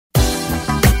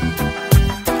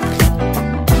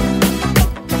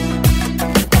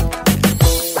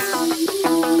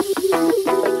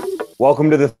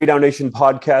Welcome to the Three Down Nation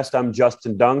podcast. I'm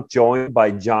Justin Dunk, joined by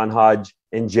John Hodge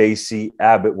and JC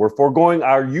Abbott. We're foregoing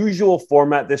our usual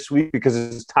format this week because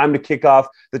it's time to kick off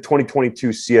the 2022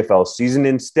 CFL season.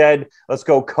 Instead, let's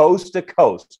go coast to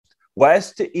coast,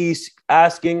 west to east,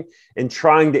 asking and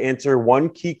trying to answer one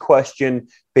key question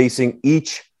facing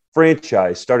each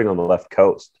franchise, starting on the left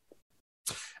coast.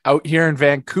 Out here in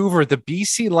Vancouver, the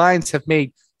BC Lions have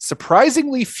made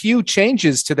surprisingly few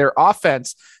changes to their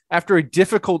offense after a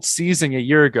difficult season a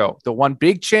year ago. The one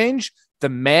big change, the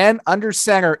man under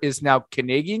center is now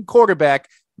Canadian quarterback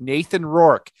Nathan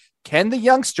Rourke. Can the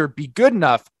youngster be good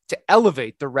enough to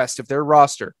elevate the rest of their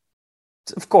roster?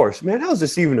 Of course, man. How is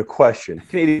this even a question?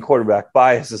 Canadian quarterback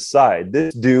bias aside,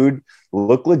 this dude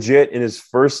looked legit in his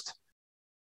first,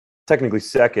 technically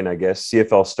second, I guess,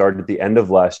 CFL start at the end of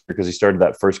last year because he started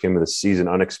that first game of the season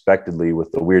unexpectedly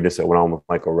with the weirdness that went on with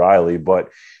Mike O'Reilly. But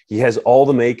he has all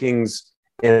the makings,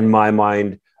 in my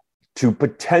mind, to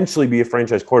potentially be a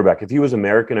franchise quarterback. If he was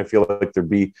American, I feel like there'd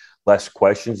be less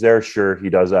questions there. Sure, he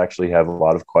does actually have a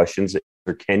lot of questions.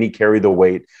 Or can he carry the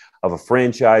weight of a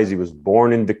franchise? He was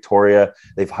born in Victoria.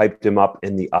 They've hyped him up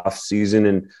in the offseason,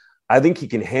 and I think he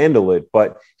can handle it,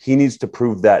 but he needs to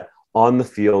prove that on the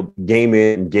field, game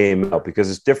in and game out, because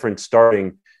it's different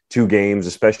starting two games,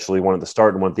 especially one at the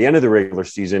start and one at the end of the regular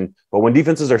season. But when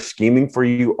defenses are scheming for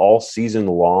you all season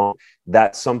long,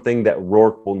 that's something that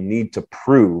Rourke will need to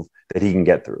prove that he can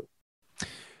get through.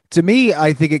 To me,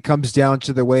 I think it comes down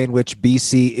to the way in which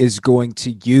BC is going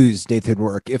to use Nathan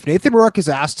Rourke. If Nathan Rourke is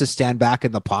asked to stand back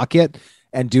in the pocket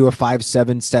and do a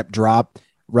 5-7 step drop,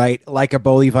 right, like a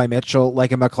Bo Levi Mitchell,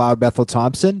 like a McLeod Bethel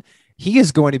Thompson, he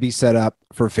is going to be set up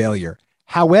for failure.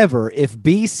 However, if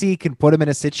BC can put him in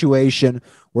a situation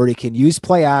where he can use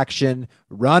play action,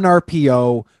 run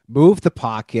RPO, move the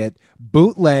pocket,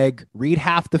 bootleg, read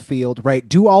half the field, right?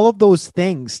 Do all of those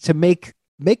things to make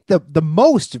the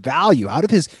most value out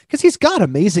of his, because he's got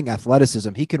amazing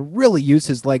athleticism. He can really use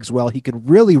his legs well. He can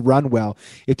really run well.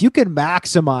 If you can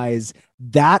maximize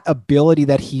that ability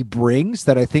that he brings,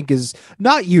 that I think is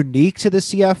not unique to the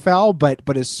CFL,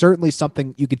 but is certainly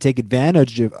something you could take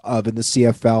advantage of in the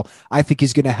CFL, I think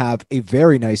he's going to have a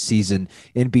very nice season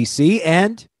in BC,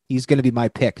 and he's going to be my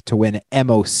pick to win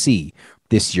MOC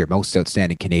this year, Most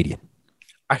Outstanding Canadian.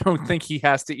 I don't think he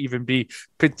has to even be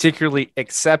particularly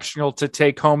exceptional to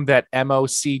take home that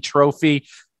MOC trophy.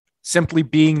 Simply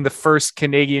being the first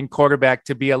Canadian quarterback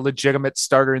to be a legitimate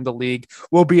starter in the league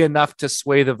will be enough to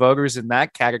sway the voters in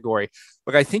that category.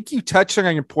 But I think you touched on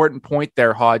an important point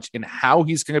there, Hodge, in how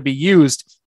he's going to be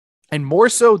used. And more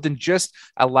so than just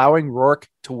allowing Rourke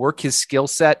to work his skill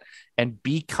set and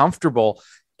be comfortable,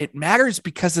 it matters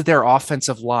because of their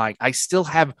offensive line. I still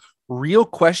have real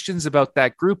questions about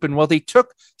that group. And while they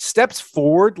took steps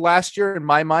forward last year, in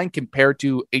my mind, compared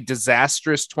to a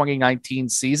disastrous 2019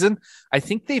 season, I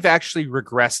think they've actually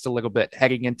regressed a little bit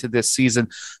heading into this season.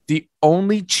 The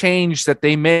only change that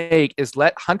they make is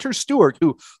let Hunter Stewart,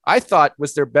 who I thought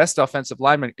was their best offensive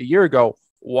lineman a year ago,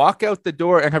 walk out the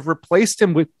door and have replaced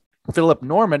him with Philip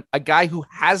Norman, a guy who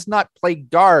has not played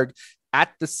guard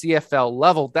at the CFL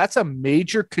level. That's a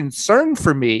major concern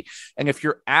for me. And if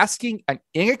you're asking an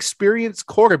inexperienced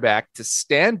quarterback to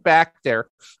stand back there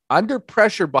under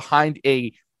pressure behind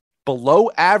a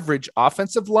below average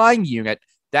offensive line unit,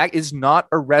 that is not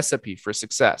a recipe for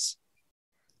success.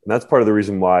 And that's part of the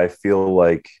reason why I feel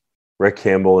like Rick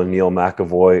Campbell and Neil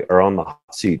McAvoy are on the hot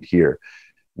seat here.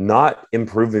 Not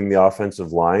improving the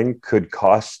offensive line could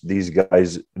cost these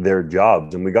guys their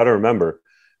jobs. And we got to remember,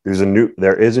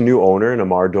 there is a new owner in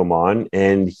Amar Doman,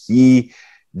 and he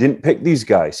didn't pick these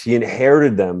guys. He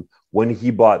inherited them when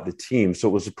he bought the team. So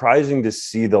it was surprising to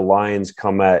see the Lions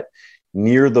come at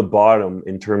near the bottom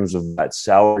in terms of that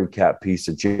salary cap piece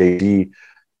that JD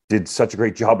did such a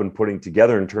great job in putting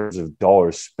together in terms of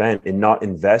dollars spent, and not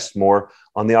invest more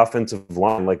on the offensive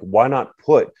line. Like, why not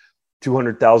put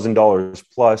 $200,000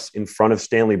 plus in front of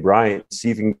Stanley Bryant, see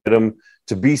if you can get him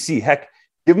to BC? Heck,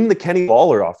 give him the Kenny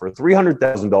Waller offer,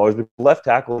 $300,000. Left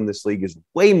tackle in this league is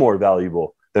way more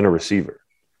valuable than a receiver.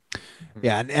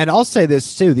 Yeah, and I'll say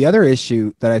this too. The other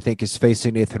issue that I think is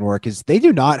facing Nathan Rourke is they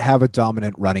do not have a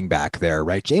dominant running back there,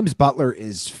 right? James Butler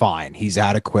is fine. He's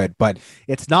adequate, but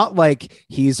it's not like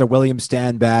he's a William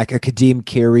Stanback, a Kadeem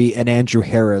Carey, and Andrew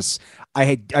Harris.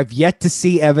 I've yet to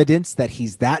see evidence that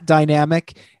he's that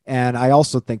dynamic. And I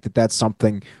also think that that's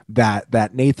something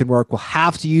that Nathan Rourke will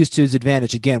have to use to his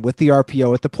advantage, again, with the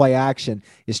RPO, with the play action,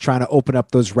 is trying to open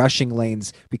up those rushing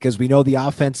lanes, because we know the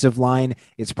offensive line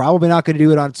is probably not going to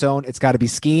do it on its own. It's got to be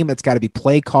scheme. It's got to be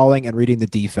play calling and reading the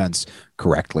defense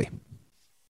correctly.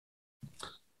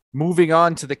 Moving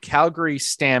on to the Calgary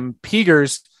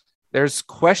Stampeders, there's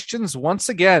questions once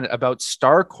again about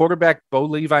star quarterback Bo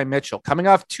Levi Mitchell. Coming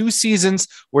off 2 seasons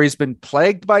where he's been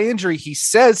plagued by injury, he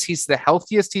says he's the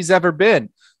healthiest he's ever been,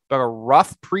 but a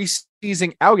rough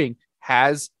preseason outing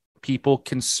has people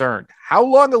concerned. How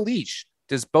long a leash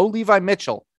does Bo Levi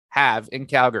Mitchell have in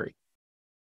Calgary?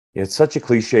 It's such a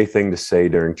cliche thing to say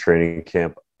during training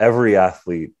camp. Every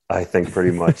athlete, I think, pretty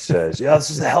much says, yeah,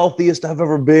 this is the healthiest I've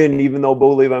ever been, even though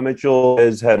Bo Levi Mitchell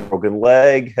has had a broken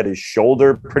leg, had his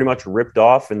shoulder pretty much ripped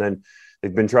off, and then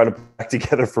they've been trying to put back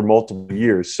together for multiple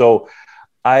years. So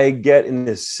I get, in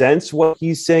a sense, what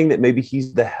he's saying, that maybe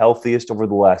he's the healthiest over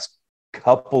the last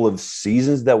couple of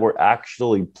seasons that were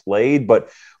actually played.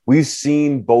 But we've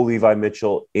seen Bo Levi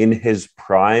Mitchell in his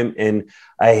prime, and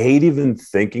I hate even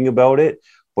thinking about it,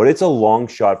 but it's a long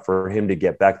shot for him to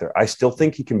get back there. I still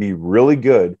think he can be really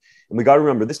good. And we got to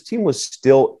remember, this team was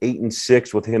still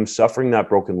 8-6 with him suffering that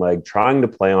broken leg, trying to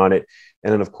play on it.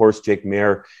 And then, of course, Jake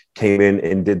Maier came in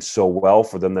and did so well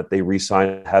for them that they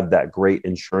re-signed, have that great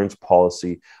insurance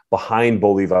policy behind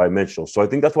Bo Levi Mitchell. So I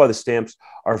think that's why the Stamps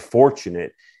are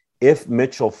fortunate. If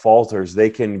Mitchell falters, they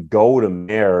can go to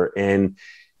Maier, and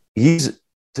he's,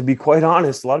 to be quite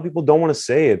honest, a lot of people don't want to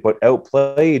say it, but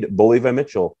outplayed Bo Levi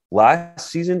Mitchell last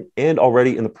season and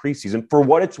already in the preseason. For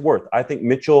what it's worth, I think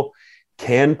Mitchell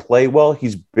can play well.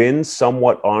 He's been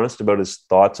somewhat honest about his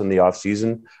thoughts in the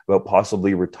offseason about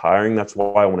possibly retiring. That's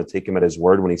why I want to take him at his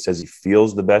word when he says he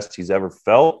feels the best he's ever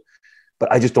felt.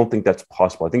 But I just don't think that's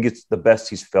possible. I think it's the best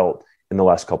he's felt in the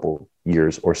last couple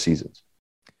years or seasons.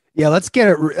 Yeah, let's get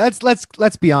it.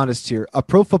 Let's be honest here. A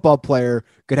pro football player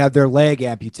could have their leg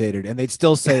amputated, and they'd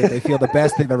still say that they feel the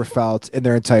best they've ever felt in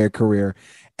their entire career.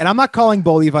 And I'm not calling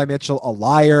Bo Levi Mitchell a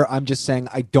liar. I'm just saying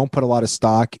I don't put a lot of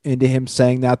stock into him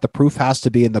saying that. The proof has to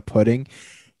be in the pudding.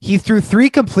 He threw 3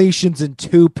 completions and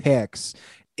 2 picks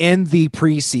in the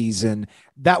preseason.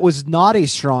 That was not a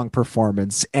strong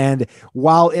performance. And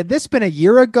while if this been a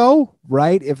year ago,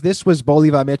 right, if this was Bo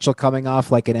Levi Mitchell coming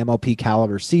off like an MLP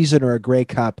caliber season or a Grey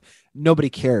Cup,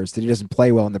 nobody cares that he doesn't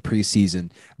play well in the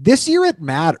preseason. This year it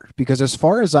mattered because, as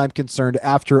far as I'm concerned,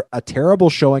 after a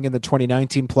terrible showing in the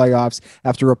 2019 playoffs,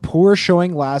 after a poor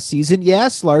showing last season,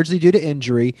 yes, largely due to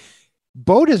injury,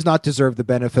 Bo does not deserve the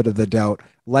benefit of the doubt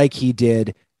like he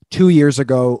did 2 years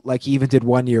ago, like he even did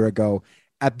 1 year ago.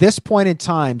 At this point in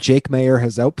time, Jake Maier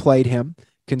has outplayed him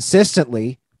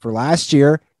consistently for last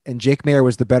year, and Jake Maier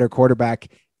was the better quarterback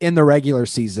in the regular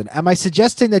season. Am I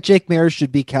suggesting that Jake Maier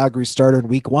should be Calgary's starter in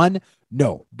week 1?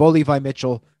 No. Bo Levi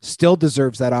Mitchell still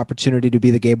deserves that opportunity to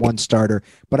be the game 1 starter,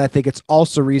 but I think it's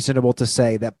also reasonable to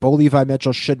say that Bo Levi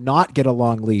Mitchell should not get a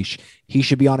long leash. He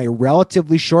should be on a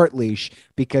relatively short leash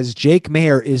because Jake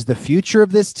Maier is the future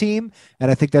of this team,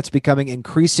 and I think that's becoming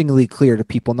increasingly clear to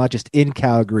people not just in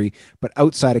Calgary, but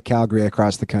outside of Calgary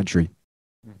across the country.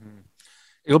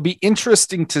 It'll be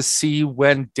interesting to see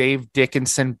when Dave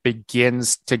Dickenson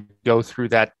begins to go through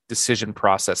that decision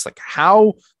process. Like,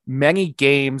 how many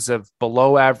games of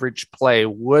below average play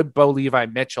would Bo Levi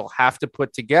Mitchell have to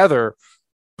put together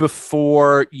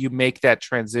before you make that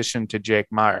transition to Jake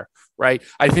Maier, right?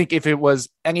 I think if it was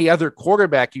any other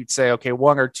quarterback, you'd say, okay,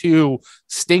 1 or 2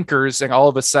 stinkers, and all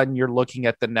of a sudden you're looking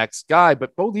at the next guy.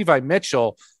 But Bo Levi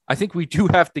Mitchell, I think we do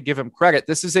have to give him credit.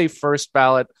 This is a first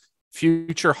ballot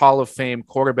future Hall of Fame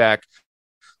quarterback,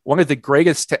 one of the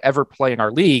greatest to ever play in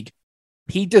our league.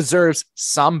 He deserves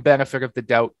some benefit of the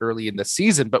doubt early in the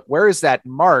season, but where is that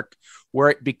mark where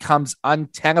it becomes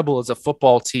untenable as a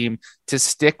football team to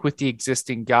stick with the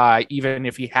existing guy, even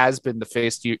if he has been the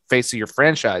face of your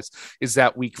franchise? Is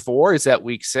that week 4? Is that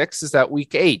week 6? Is that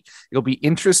week 8? It'll be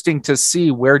interesting to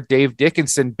see where Dave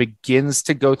Dickenson begins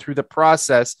to go through the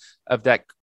process of that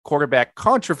quarterback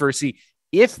controversy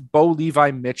if Bo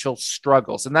Levi Mitchell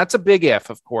struggles. And that's a big if,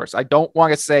 of course. I don't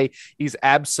want to say he's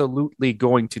absolutely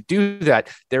going to do that.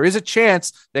 There is a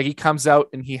chance that he comes out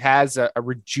and he has a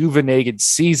rejuvenated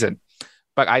season.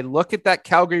 But I look at that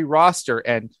Calgary roster,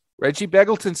 and Reggie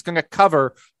Begelton's going to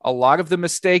cover a lot of the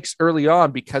mistakes early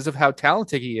on because of how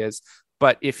talented he is.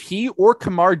 But if he or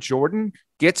Kamar Jordan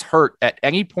gets hurt at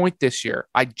any point this year,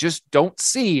 I just don't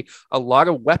see a lot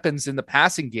of weapons in the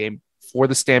passing game for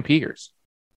the Stampeders.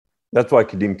 That's why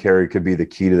Kadeem Carey could be the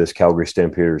key to this Calgary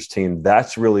Stampeders team.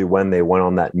 That's really when they went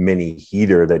on that mini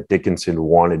heater that Dickenson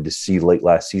wanted to see late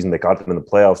last season that got them in the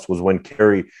playoffs, was when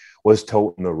Carey was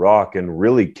toting the rock and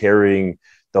really carrying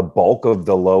the bulk of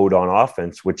the load on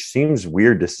offense, which seems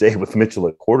weird to say with Mitchell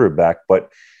at quarterback, but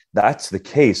that's the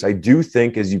case. I do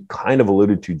think, as you kind of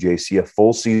alluded to, JC, a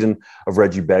full season of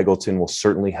Reggie Begelton will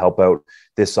certainly help out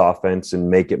this offense and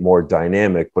make it more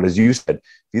dynamic. But as you said,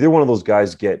 if either one of those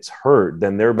guys gets hurt,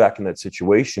 then they're back in that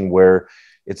situation where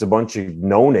it's a bunch of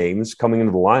no names coming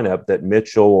into the lineup that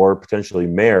Mitchell or potentially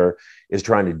Mayer is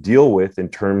trying to deal with in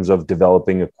terms of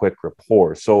developing a quick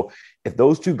rapport. So if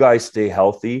those two guys stay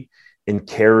healthy and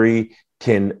Carey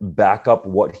can back up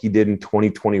what he did in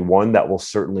 2021, that will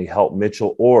certainly help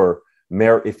Mitchell or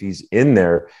Mayer if he's in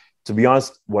there. To be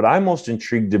honest, what I'm most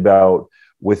intrigued about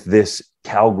with this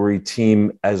Calgary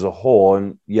team as a whole,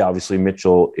 and yeah, obviously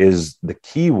Mitchell is the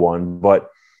key one, but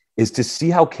is to see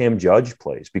how Cam Judge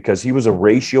plays, because he was a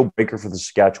ratio breaker for the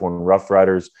Saskatchewan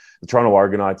Roughriders. The Toronto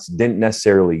Argonauts didn't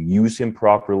necessarily use him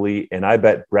properly, and I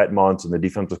bet Brett Monson, the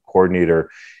defensive coordinator,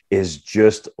 is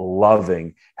just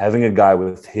loving having a guy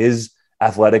with his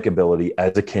athletic ability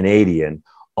as a Canadian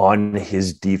on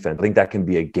his defense. I think that can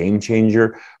be a game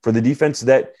changer for the defense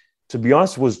that, to be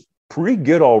honest, was pretty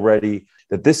good already,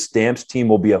 that this Stamps team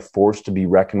will be a force to be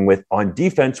reckoned with on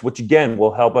defense, which again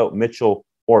will help out Mitchell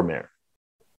or Mayer.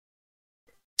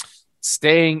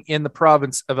 Staying in the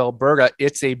province of Alberta,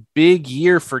 it's a big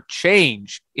year for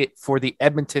change for the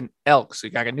Edmonton Elks.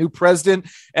 We got a new president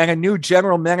and a new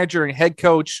general manager and head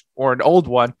coach, or an old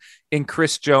one, in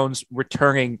Chris Jones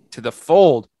returning to the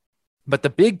fold. But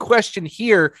the big question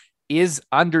here is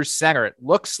under center. It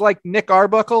looks like Nick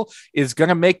Arbuckle is going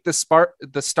to make the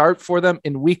start for them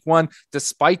in week 1,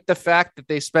 despite the fact that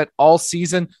they spent all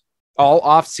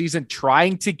off season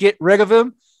trying to get rid of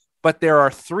him. But there are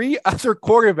 3 other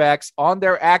quarterbacks on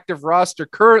their active roster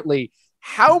currently.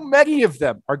 How many of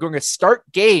them are going to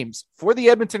start games for the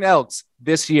Edmonton Elks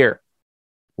this year?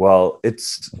 Well,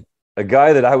 it's a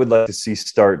guy that I would like to see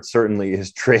start, certainly,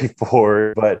 is Trey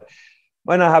Ford, but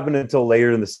might not happen until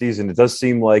later in the season. It does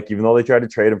seem like, even though they tried to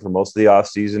trade him for most of the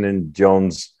offseason, and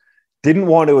Jones didn't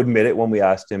want to admit it when we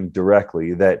asked him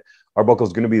directly, that Arbuckle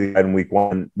is going to be the guy in week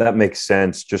 1. That makes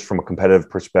sense just from a competitive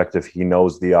perspective. He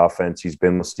knows the offense. He's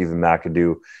been with Stephen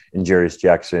McAdoo and Jarius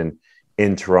Jackson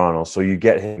in Toronto. So you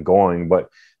get him going, but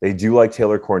they do like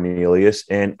Taylor Cornelius.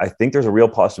 And I think there's a real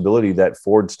possibility that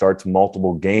Ford starts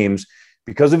multiple games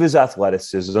because of his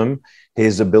athleticism,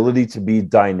 his ability to be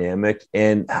dynamic,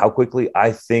 and how quickly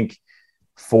I think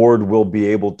Ford will be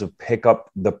able to pick up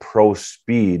the pro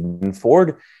speed. And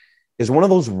Ford is one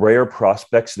of those rare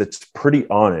prospects that's pretty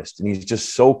honest, and he's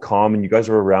just so calm. And you guys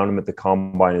were around him at the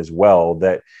combine as well,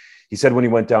 that he said when he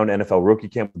went down to NFL rookie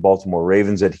camp with the Baltimore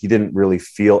Ravens that he didn't really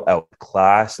feel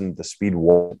outclassed and the speed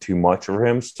wasn't too much for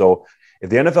him. So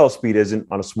if the NFL speed isn't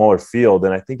on a smaller field,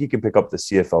 then I think he can pick up the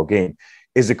CFL game.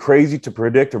 Is it crazy to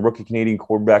predict a rookie Canadian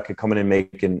quarterback could come in and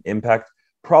make an impact?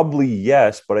 Probably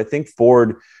yes, but I think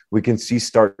Ford, we can see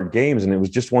start games, and it was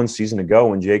just 1 season ago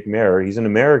when Jake Mayer, he's an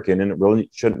American, and it really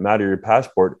shouldn't matter your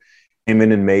passport, came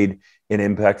in and made an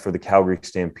impact for the Calgary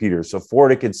Stampeders. So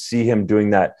Ford, I could see him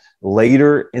doing that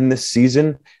later in the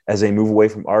season as they move away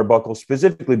from Arbuckle,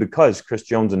 specifically because Chris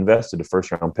Jones invested a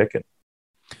first-round pick in.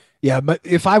 Yeah, but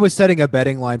if I was setting a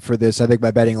betting line for this, I think my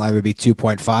betting line would be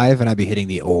 2.5, and I'd be hitting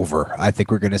the over. I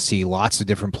think we're going to see lots of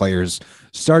different players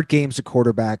start games at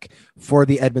quarterback for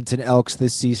the Edmonton Elks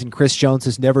this season. Chris Jones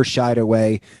has never shied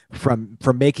away from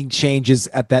making changes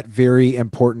at that very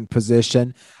important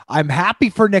position. I'm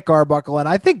happy for Nick Arbuckle, and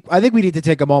I think we need to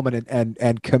take a moment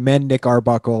and commend Nick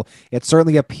Arbuckle. It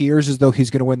certainly appears as though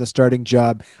he's going to win the starting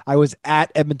job. I was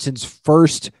at Edmonton's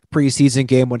first preseason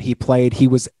game when he played. He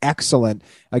was excellent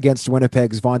against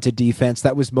Winnipeg's vaunted defense.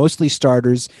 That was mostly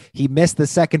starters. He missed the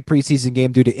second preseason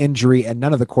game due to injury, and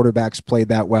none of the quarterbacks played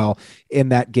that well in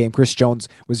that game. Chris Jones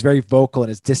was very vocal in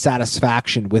his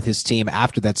dissatisfaction with his team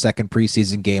after that second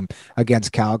preseason game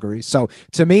against Calgary. So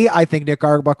to me, I think Nick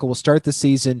Arbuckle will start the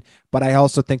season, but I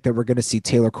also think that we're going to see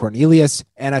Taylor Cornelius,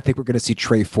 and I think we're going to see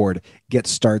Trey Ford get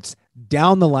starts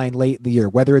down the line late in the year,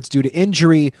 whether it's due to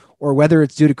injury or whether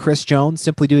it's due to Chris Jones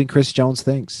simply doing Chris Jones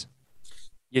things.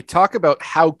 You talk about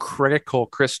how critical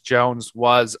Chris Jones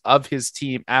was of his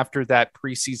team after that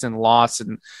preseason loss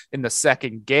in the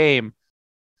second game.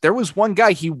 There was one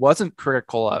guy he wasn't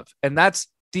critical of, and that's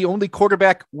the only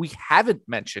quarterback we haven't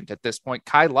mentioned at this point,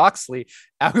 Kai Locksley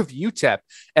out of UTEP.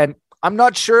 And I'm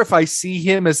not sure if I see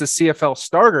him as a CFL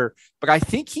starter, but I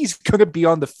think he's going to be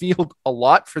on the field a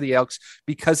lot for the Elks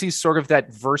because he's sort of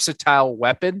that versatile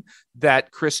weapon that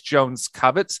Chris Jones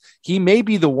covets. He may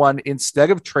be the one,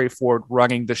 instead of Trey Ford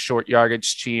running the short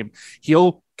yardage team,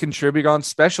 he'll contribute on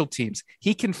special teams.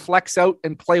 He can flex out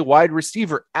and play wide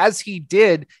receiver, as he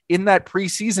did in that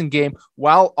preseason game,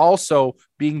 while also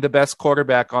being the best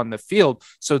quarterback on the field.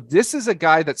 So this is a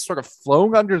guy that's sort of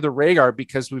flown under the radar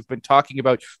because we've been talking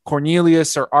about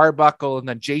Cornelius or Arbuckle, and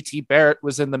then JT Barrett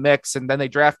was in the mix, and then they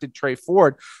drafted Trey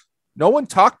Ford. No one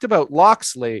talked about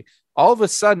Locksley. All of a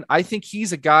sudden, I think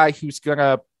he's a guy who's going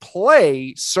to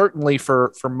play certainly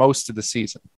for most of the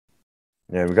season.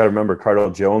 Yeah, we got to remember Cardell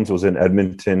Jones was in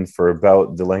Edmonton for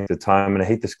about the length of time. And I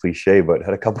hate this cliche, but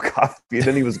had a cup of coffee and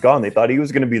then he was gone. They thought he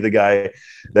was going to be the guy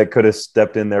that could have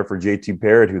stepped in there for JT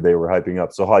Parrott, who they were hyping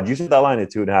up. So, Hodge, you set that line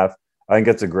at 2.5. I think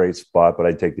that's a great spot, but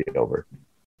I'd take the over.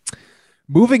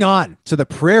 Moving on to the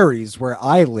prairies where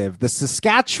I live, the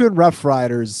Saskatchewan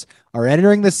Roughriders are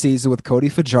entering the season with Cody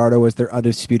Fajardo as their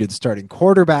undisputed starting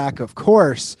quarterback. Of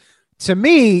course, to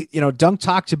me, Dunk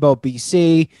talked about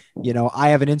BC. I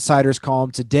have an insider's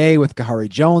column today with Kahari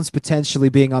Jones potentially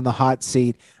being on the hot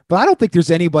seat, but I don't think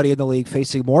there's anybody in the league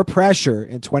facing more pressure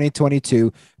in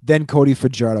 2022 than Cody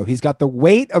Fajardo. He's got the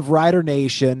weight of Rider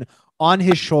Nation on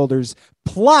his shoulders.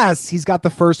 Plus, he's got the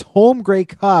first home Grey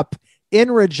Cup in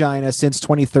Regina since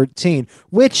 2013,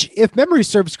 which, if memory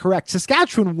serves correct,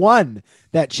 Saskatchewan won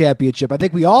that championship. I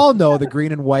think we all know the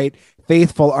green and white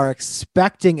faithful are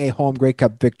expecting a home Grey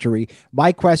Cup victory.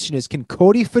 My question is, can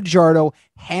Cody Fajardo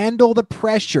handle the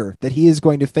pressure that he is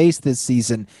going to face this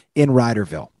season in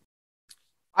Riderville?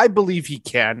 I believe he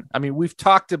can. I mean, we've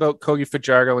talked about Cody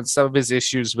Fajardo and some of his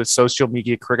issues with social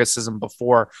media criticism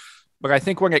before, but I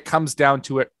think when it comes down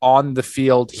to it on the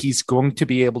field, he's going to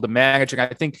be able to manage. And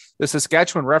I think the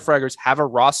Saskatchewan Roughriders have a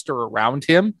roster around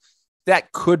him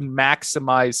that could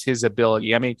maximize his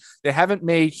ability. I mean, they haven't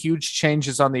made huge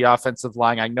changes on the offensive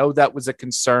line. I know that was a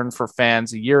concern for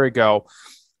fans a year ago,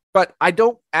 but I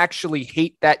don't actually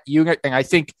hate that unit. And I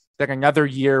think that another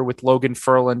year with Logan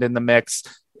Ferland in the mix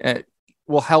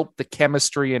will help the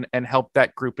chemistry and help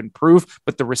that group improve.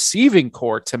 But the receiving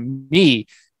core, to me,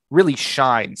 really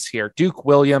shines here. Duke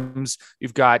Williams,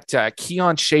 you've got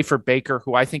Keon Schaefer-Baker,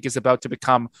 who I think is about to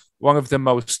become one of the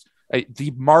most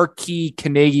the marquee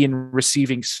Canadian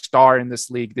receiving star in this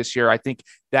league this year. I think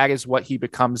that is what he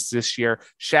becomes this year.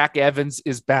 Shaq Evans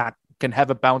is back, can have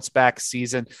a bounce back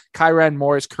season. Kyran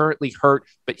Moore is currently hurt,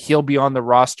 but he'll be on the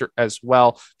roster as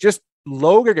well. Just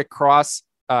loaded across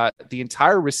the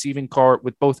entire receiving core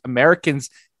with both Americans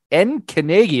and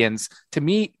Canadians. To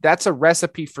me, that's a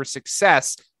recipe for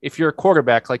success if you're a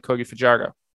quarterback like Cody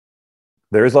Fajardo.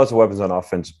 There is lots of weapons on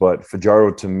offense, but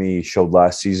Fajardo, to me, showed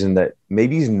last season that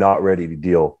maybe he's not ready to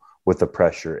deal with the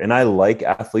pressure. And I like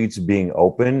athletes being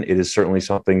open. It is certainly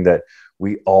something that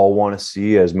we all want to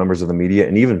see as members of the media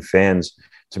and even fans,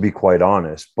 to be quite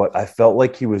honest. But I felt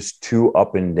like he was too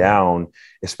up and down,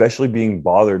 especially being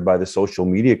bothered by the social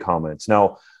media comments.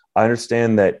 Now, I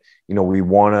understand that, we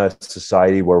want a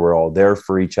society where we're all there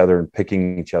for each other and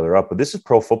picking each other up, but this is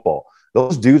pro football.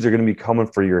 Those dudes are going to be coming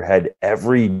for your head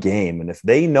every game. And if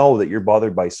they know that you're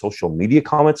bothered by social media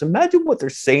comments, imagine what they're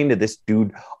saying to this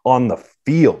dude on the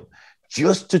field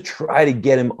just to try to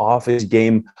get him off his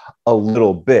game a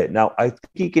little bit. Now, I think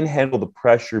he can handle the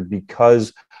pressure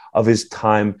because of his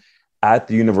time at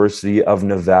the University of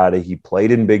Nevada. He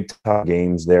played in big time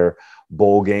games there,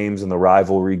 bowl games and the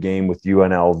rivalry game with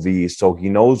UNLV. So he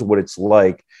knows what it's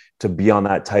like to be on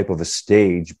that type of a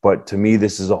stage. But to me,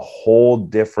 this is a whole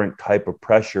different type of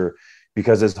pressure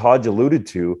because, as Hodge alluded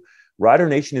to, Rider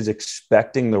Nation is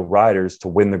expecting the Riders to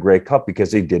win the Grey Cup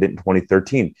because they did it in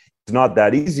 2013. It's not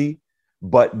that easy,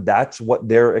 but that's what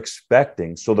they're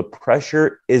expecting. So the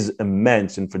pressure is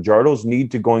immense, and Fajardo's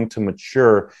going to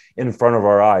mature in front of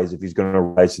our eyes if he's going to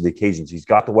rise to the occasions. He's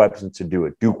got the weapons to do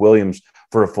it. Duke Williams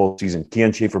for a full season.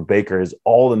 Keon Schaefer-Baker has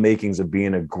all the makings of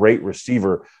being a great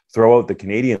receiver. Throw out the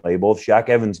Canadian label. If Shaq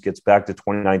Evans gets back to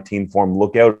 2019 form,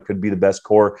 look out. It could be the best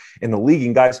core in the league.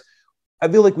 And guys, I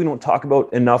feel like we don't talk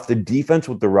about enough the defense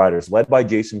with the Riders, led by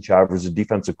Jason Chavers, a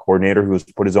defensive coordinator who has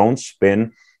put his own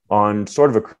spin on sort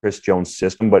of a Chris Jones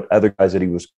system, but other guys that he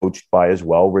was coached by as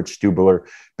well, Rich Stubler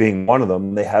being one of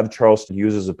them. They have Charleston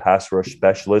Hughes as a pass rush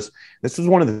specialist. This was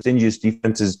one of the stingiest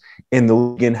defenses in the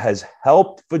league and has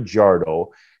helped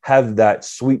Fajardo have that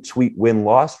sweet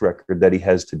win-loss record that he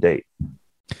has to date.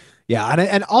 Yeah,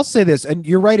 and I'll say this, and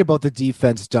you're right about the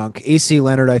defense, Dunk. AC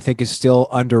Leonard, I think, is still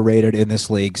underrated in this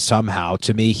league somehow.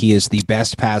 To me, he is the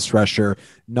best pass rusher,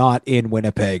 not in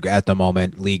Winnipeg at the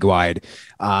moment, league-wide.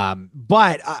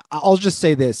 But I'll just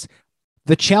say this.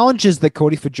 The challenges that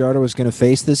Cody Fajardo is going to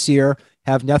face this year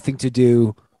have nothing to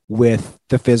do with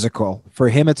the physical. For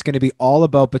him, it's going to be all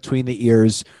about between the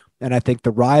ears. And I think the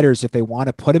Riders, if they want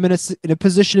to put him in a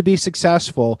position to be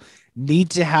successful, need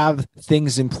to have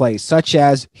things in place, such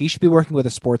as he should be working with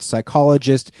a sports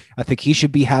psychologist. I think he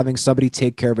should be having somebody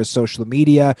take care of his social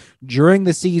media during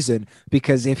the season,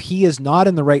 because if he is not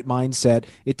in the right mindset,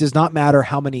 it does not matter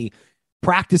how many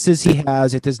practices he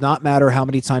has. It does not matter how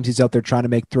many times he's out there trying to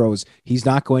make throws. He's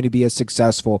not going to be as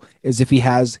successful as if he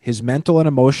has his mental and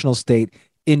emotional state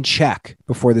in check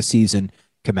before the season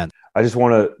commences. I just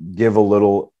want to give a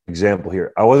little example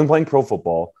here. I wasn't playing pro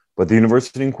football, but the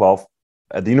University in Guelph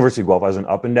at the University of Guelph, I was an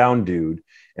up and down dude.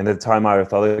 And at the time, our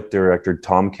athletic director,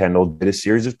 Tom Kendall, did a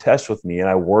series of tests with me, and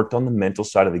I worked on the mental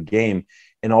side of the game.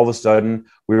 And all of a sudden,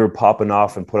 we were popping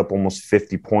off and put up almost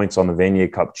 50 points on the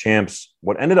Vanier Cup champs,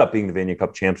 what ended up being the Vanier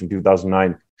Cup champs in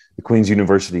 2009, the Queen's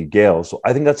University Gales. So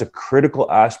I think that's a critical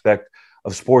aspect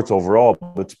of sports overall,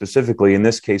 but specifically in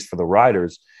this case for the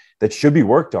Riders, that should be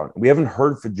worked on. We haven't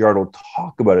heard Fajardo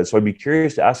talk about it. So I'd be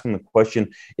curious to ask him the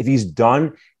question if he's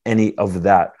done any of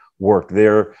that work.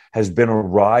 There has been a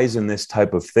rise in this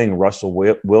type of thing. Russell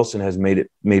Wilson has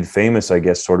made famous, I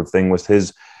guess, sort of thing with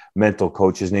his mental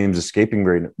coach. His name's escaping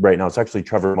right now. It's actually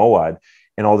Trevor Moawad,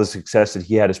 and all the success that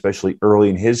he had, especially early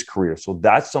in his career. So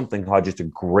that's something, Hodge, just a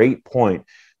great point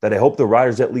that I hope the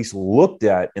Riders at least looked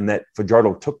at and that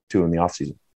Fajardo took to in the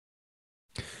offseason.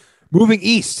 Moving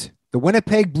east, the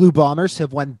Winnipeg Blue Bombers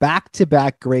have won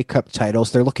back-to-back Grey Cup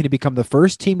titles. They're looking to become the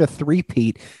first team to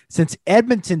three-peat since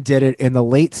Edmonton did it in the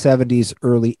late 70s,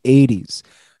 early 80s.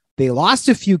 They lost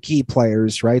a few key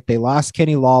players, right? They lost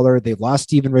Kenny Lawler. They lost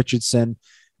Steven Richardson.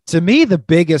 To me, the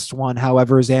biggest one,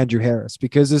 however, is Andrew Harris,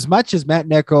 because as much as Matt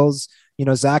Nichols,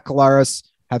 Zach Collaros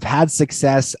have had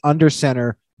success under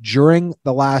center during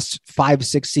the last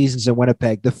 5-6 seasons in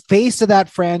Winnipeg, the face of that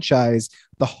franchise,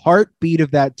 the heartbeat of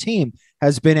that team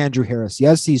has been Andrew Harris.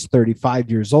 Yes, he's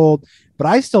 35 years old, but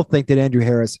I still think that Andrew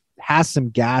Harris has some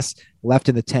gas left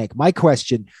in the tank. My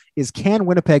question is, can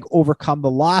Winnipeg overcome the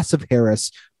loss of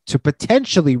Harris to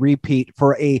potentially repeat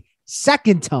for a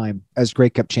second time as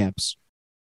Grey Cup champs?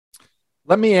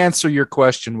 Let me answer your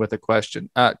question with a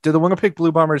question. Do the Winnipeg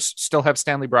Blue Bombers still have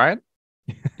Stanley Bryant?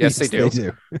 Yes, they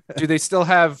do. Do they still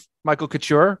have Michael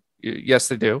Couture? Yes,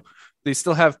 they do. They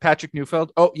still have Patrick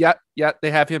Neufeld. Oh, yeah,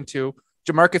 they have him too.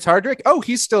 Jamarcus Hardrick. Oh,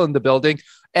 he's still in the building.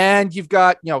 And you've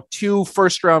got, 2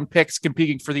 first-round picks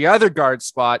competing for the other guard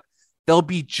spot. They'll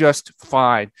be just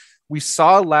fine. We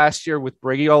saw last year with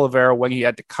Brady Oliveira when he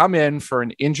had to come in for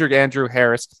an injured Andrew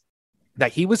Harris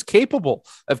that he was capable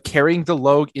of carrying the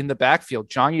load in the backfield.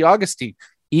 Johnny Augustine,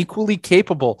 equally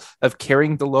capable of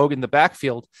carrying the load in the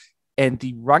backfield. And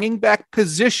the running back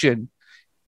position,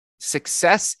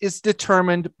 success is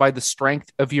determined by the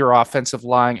strength of your offensive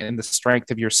line and the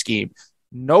strength of your scheme.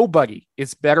 Nobody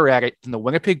is better at it than the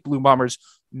Winnipeg Blue Bombers.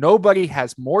 Nobody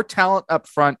has more talent up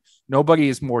front. Nobody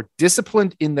is more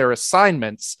disciplined in their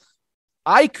assignments.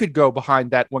 I could go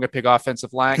behind that Winnipeg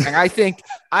offensive line, and I think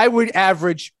I would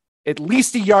average at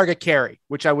least a yard a carry,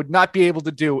 which I would not be able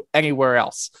to do anywhere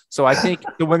else. So I think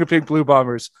the Winnipeg Blue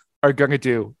Bombers are going to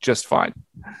do just fine.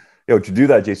 To do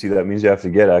that, JC, that means you have to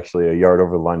get actually a yard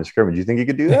over the line of scrimmage. You think you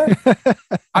could do that?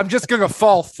 I'm just going to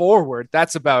fall forward.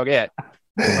 That's about it.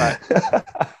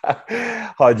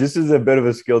 This is a bit of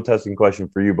a skill testing question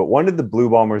for you, but when did the Blue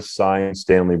Bombers sign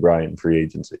Stanley Bryant in free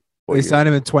agency? They signed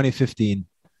him in 2015.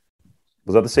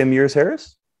 Was that the same year as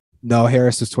Harris? No,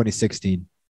 Harris was 2016.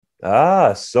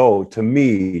 So to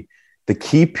me, the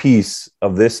key piece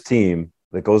of this team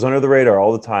that goes under the radar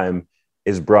all the time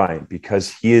is Bryant,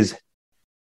 because he is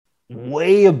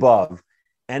way above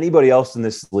anybody else in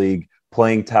this league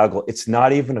playing tackle. It's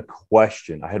not even a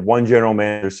question. I had one general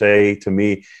manager say to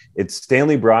me, it's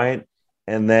Stanley Bryant,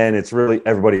 and then it's really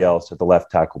everybody else at the left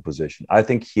tackle position. I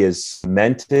think he has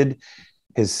cemented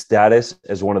his status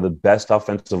as one of the best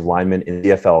offensive linemen in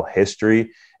CFL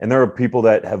history. And there are people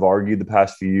that have argued the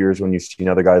past few years when you've seen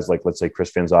other guys like, let's say,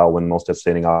 Chris Van Zyl win most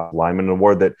outstanding lineman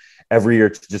award, that every year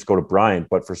to just go to Bryant.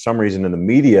 But for some reason in the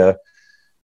media,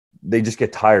 they just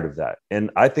get tired of that.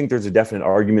 And I think there's a definite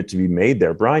argument to be made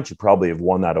there. Bryant should probably have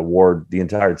won that award the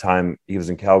entire time he was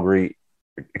in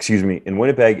in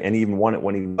Winnipeg, and he even won it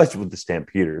when he was with the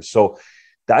Stampeders. So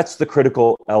that's the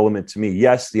critical element to me.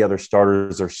 Yes, the other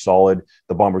starters are solid.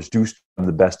 The Bombers do have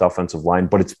the best offensive line,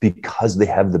 but it's because they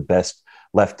have the best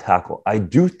left tackle. I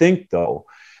do think, though,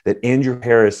 that Andrew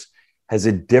Harris has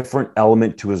a different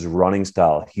element to his running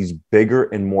style. He's bigger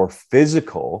and more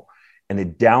physical and a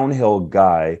downhill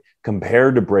guy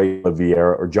compared to Brady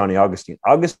Oliveira or Johnny Augustine.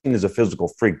 Augustine is a physical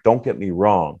freak, don't get me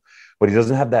wrong, but he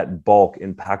doesn't have that bulk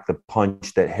and pack the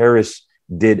punch that Harris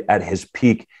did at his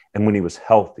peak and when he was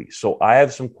healthy. So I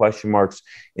have some question marks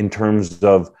in terms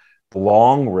of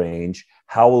long range,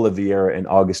 how Oliveira and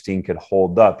Augustine could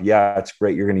hold up. Yeah, it's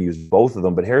great. You're going to use both of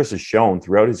them, but Harris has shown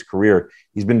throughout his career,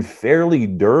 he's been fairly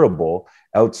durable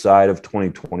outside of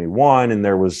 2021. And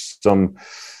there was some,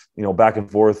 back and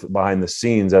forth behind the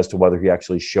scenes as to whether he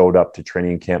actually showed up to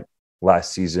training camp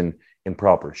last season in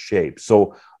proper shape.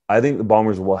 So I think the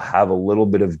Bombers will have a little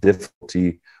bit of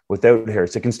difficulty without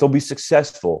Harris. It can still be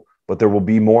successful, but there will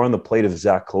be more on the plate of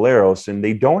Zach Collaros, and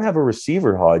they don't have a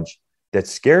receiver, Hodge, that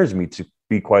scares me, to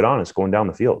be quite honest, going down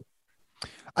the field.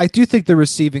 I do think the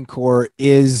receiving core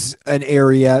is an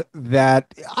area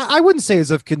that I wouldn't say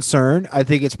is of concern. I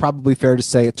think it's probably fair to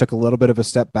say it took a little bit of a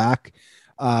step back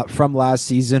from last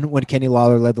season when Kenny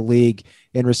Lawler led the league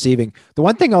in receiving. The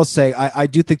one thing I'll say, I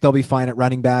do think they'll be fine at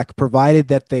running back, provided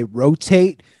that they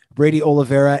rotate Brady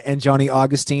Oliveira and Johnny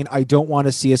Augustine. I don't want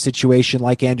to see a situation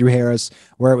like Andrew Harris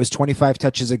where it was 25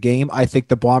 touches a game. I think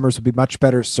the Bombers would be much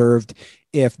better served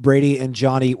if Brady and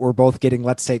Johnny were both getting,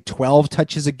 let's say, 12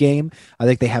 touches a game. I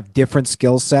think they have different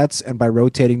skill sets, and by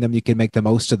rotating them, you can make the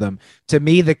most of them. To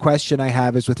me, the question I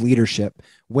have is with leadership.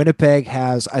 Winnipeg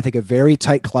has, I think, a very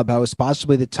tight clubhouse,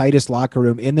 possibly the tightest locker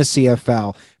room in the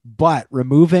CFL, but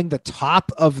removing the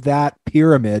top of that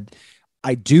pyramid,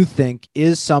 I do think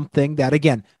is something that,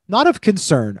 again, not of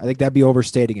concern. I think that'd be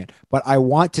overstating it, but I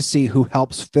want to see who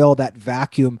helps fill that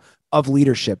vacuum of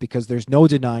leadership, because there's no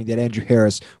denying that Andrew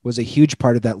Harris was a huge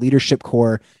part of that leadership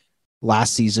core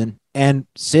last season and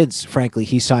since, frankly,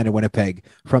 he signed in Winnipeg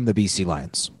from the BC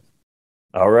Lions.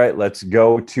 All right, let's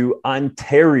go to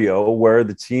Ontario, where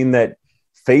the team that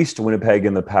faced Winnipeg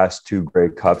in the past two Grey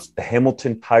Cups, the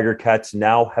Hamilton Tiger Cats,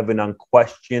 now have an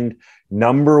unquestioned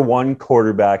number one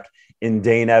quarterback in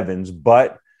Dane Evans.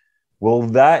 But will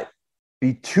that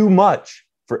be too much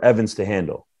for Evans to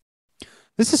handle?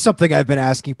 This is something I've been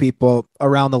asking people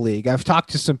around the league. I've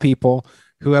talked to some people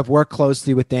who have worked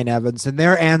closely with Dane Evans, and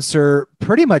their answer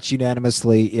pretty much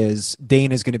unanimously is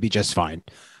Dane is going to be just fine.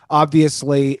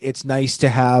 Obviously, it's nice to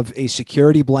have a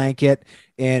security blanket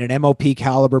and an MOP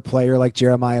caliber player like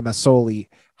Jeremiah Masoli.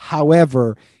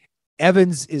 However,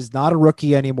 Evans is not a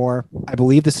rookie anymore. I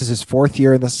believe this is his fourth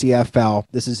year in the CFL.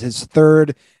 This is his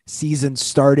third season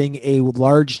starting a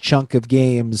large chunk of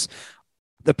games.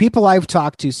 The people I've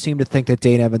talked to seem to think that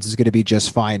Dane Evans is going to be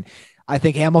just fine. I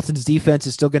think Hamilton's defense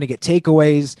is still going to get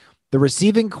takeaways. The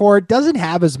receiving core doesn't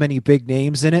have as many big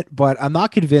names in it, but I'm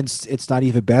not convinced it's not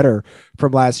even better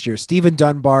from last year. Stephen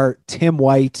Dunbar, Tim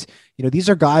White, these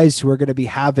are guys who are going to be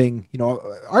having,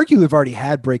 arguably have already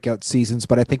had breakout seasons,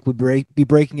 but I think would be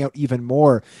breaking out even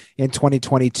more in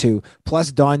 2022.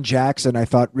 Plus Don Jackson, I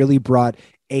thought, really brought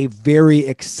a very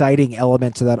exciting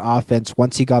element to that offense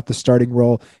once he got the starting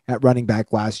role at running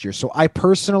back last year. So I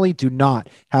personally do not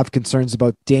have concerns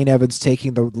about Dane Evans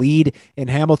taking the lead in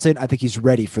Hamilton. I think he's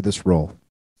ready for this role.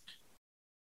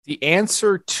 The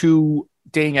answer to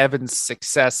Dane Evans'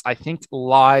 success, I think,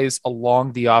 lies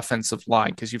along the offensive line,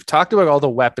 because you've talked about all the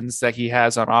weapons that he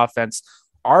has on offense.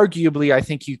 Arguably, I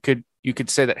think you could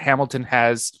say that Hamilton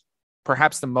has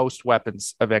perhaps the most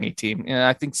weapons of any team. And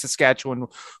I think Saskatchewan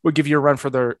would give you a run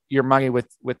for your money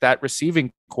with that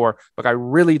receiving core. But I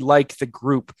really like the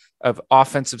group of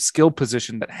offensive skill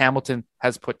position that Hamilton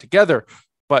has put together.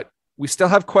 But we still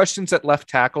have questions at left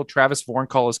tackle. Travis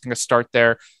Vornkall is going to start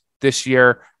there this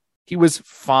year. He was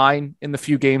fine in the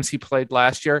few games he played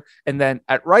last year. And then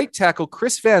at right tackle,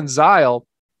 Chris Van Zyl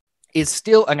is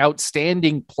still an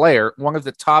outstanding player, one of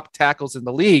the top tackles in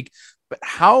the league. But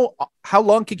how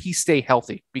long can he stay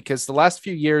healthy? Because the last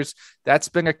few years, that's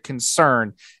been a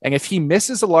concern. And if he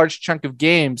misses a large chunk of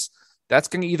games, that's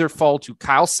going to either fall to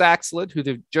Kyle Saxelid, who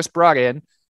they've just brought in,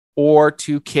 or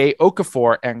to Kay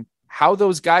Okafor. And how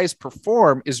those guys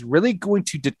perform is really going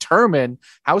to determine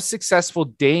how successful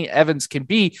Dane Evans can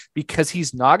be, because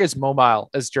he's not as mobile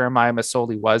as Jeremiah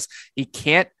Masoli was. He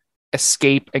can't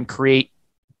escape and create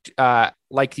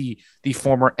like the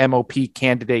former MOP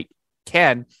candidate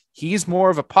can. He's more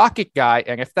of a pocket guy,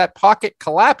 and if that pocket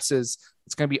collapses,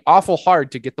 it's going to be awful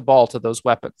hard to get the ball to those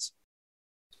weapons.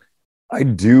 I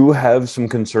do have some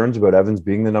concerns about Evans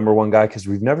being the number one guy, because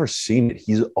we've never seen it.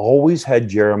 He's always had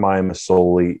Jeremiah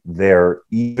Masoli there,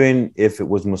 even if it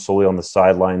was Masoli on the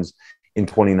sidelines in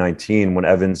 2019 when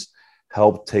Evans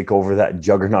helped take over that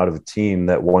juggernaut of a team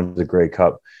that won the Grey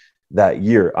Cup that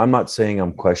year. I'm not saying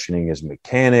I'm questioning his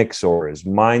mechanics or his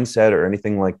mindset or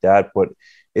anything like that, but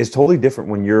it's totally different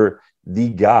when you're the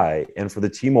guy. And for the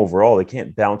team overall, they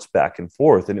can't bounce back and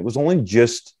forth. And it was only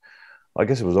just, I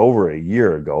guess it was over a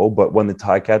year ago, but when the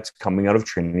Ticats coming out of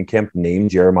training camp named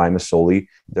Jeremiah Masoli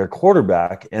their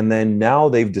quarterback, and then now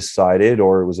they've decided,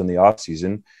 or it was in the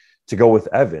offseason, to go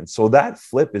with Evans. So that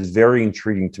flip is very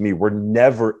intriguing to me. We're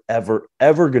never, ever,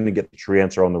 ever going to get the true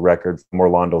answer on the record from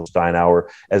Orlando Steinauer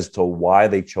as to why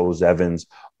they chose Evans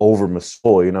over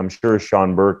Masoli. And I'm sure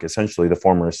Sean Burke, essentially the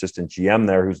former assistant GM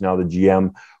there, who's now the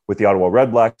GM with the Ottawa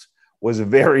Redblacks, was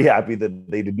very happy that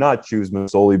they did not choose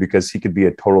Masoli, because he could be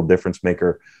a total difference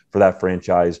maker for that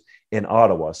franchise in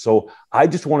Ottawa. So I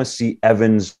just want to see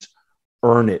Evans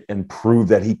earn it and prove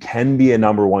that he can be a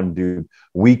number one dude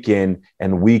week in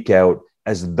and week out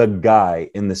as the guy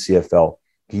in the CFL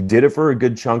He did it for a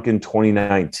good chunk in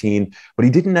 2019, but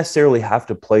he didn't necessarily have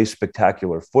to play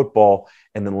spectacular football.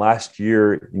 And then last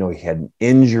year, he had an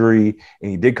injury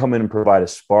and he did come in and provide a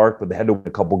spark, but they had to win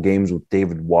a couple games with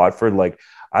David Watford. Like,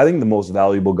 I think the most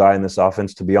valuable guy in this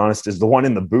offense, to be honest, is the one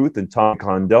in the booth, and Tom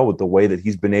Condell, with the way that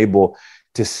he's been able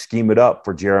to scheme it up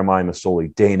for Jeremiah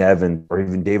Masoli, Dane Evans, or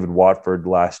even David Watford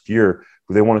last year,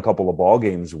 who they won a couple of ball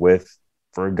games with,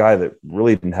 for a guy that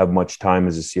really didn't have much time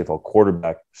as a CFL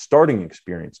quarterback, starting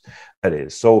experience, that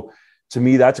is. So to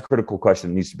me, that's a critical question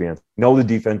that needs to be answered. The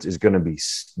defense is going to be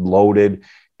loaded,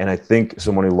 and I think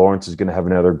Simone Lawrence is going to have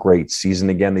another great season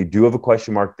again. They do have a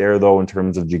question mark there, though, in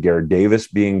terms of Ja'Gared Davis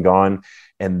being gone,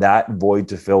 and that void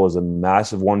to fill is a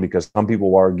massive one because some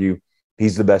people argue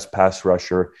he's the best pass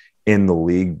rusher in the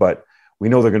league, but we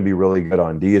know they're going to be really good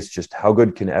on D. It's just how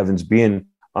good can Evans be? And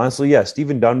honestly, yeah,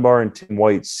 Stephen Dunbar and Tim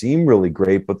White seem really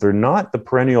great, but they're not the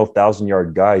perennial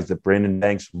 1,000-yard guys that Brandon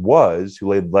Banks was,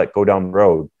 who let go down the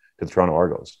road to the Toronto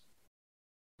Argos.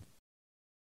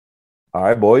 All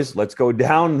right, boys, let's go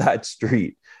down that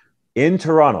street. In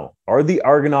Toronto, are the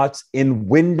Argonauts in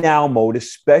win-now mode,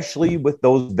 especially with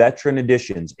those veteran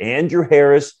additions, Andrew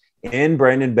Harris and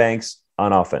Brandon Banks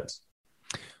on offense?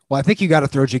 Well, I think you got to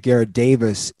throw Ja'Gared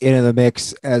Davis into the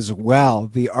mix as well.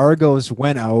 The Argos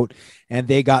went out and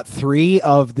they got 3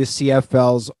 of the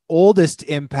CFL's oldest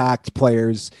impact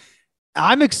players.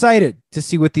 I'm excited to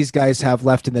see what these guys have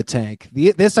left in the tank.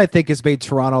 This, I think, has made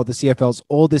Toronto the CFL's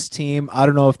oldest team. I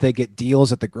don't know if they get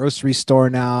deals at the grocery store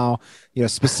now,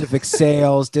 specific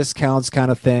sales, discounts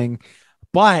kind of thing.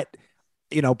 But,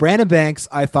 Brandon Banks,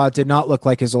 I thought, did not look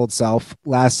like his old self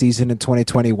last season in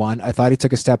 2021. I thought he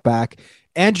took a step back.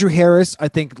 Andrew Harris, I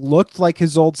think, looked like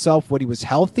his old self when he was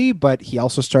healthy, but he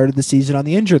also started the season on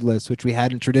the injured list, which we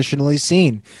hadn't traditionally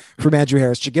seen from Andrew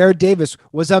Harris. Ja'Gared Davis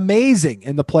was amazing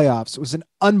in the playoffs. It was an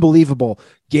unbelievable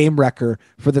game wrecker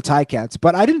for the Ticats,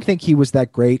 but I didn't think he was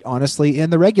that great, honestly, in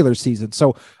the regular season.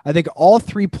 So I think all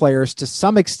 3 players, to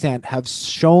some extent, have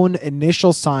shown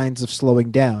initial signs of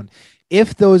slowing down.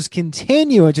 If those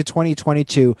continue into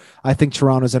 2022, I think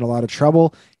Toronto's in a lot of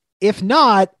trouble. If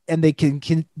not, and they can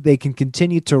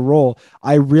continue to roll,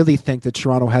 I really think that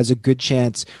Toronto has a good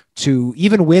chance to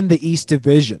even win the East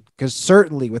Division. Because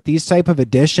certainly with these type of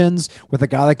additions, with a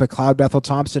guy like McLeod Bethel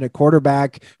Thompson at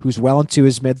quarterback who's well into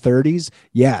his mid-30s,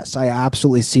 yes, I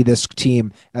absolutely see this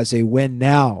team as a win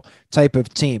now type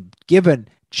of team, given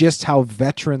just how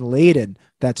veteran-laden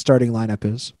that starting lineup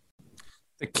is.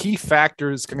 The key factor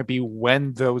is going to be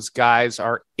when those guys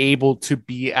are able to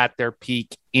be at their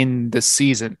peak in the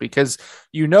season, because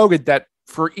you noted that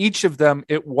for each of them,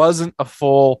 it wasn't a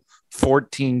full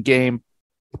 14 game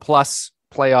plus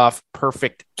playoff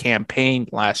perfect campaign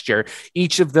last year.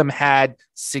 Each of them had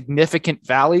significant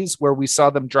valleys where we saw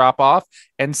them drop off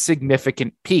and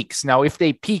significant peaks. Now, if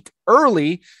they peak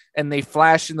early and they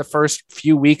flash in the first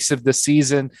few weeks of the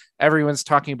season, everyone's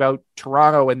talking about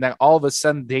Toronto, and then all of a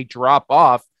sudden they drop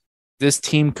off, this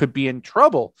team could be in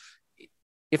trouble.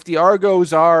 If the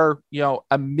Argos are,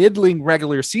 a middling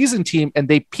regular season team and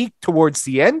they peak towards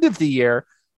the end of the year,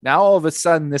 now all of a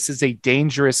sudden this is a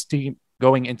dangerous team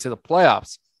going into the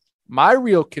playoffs. My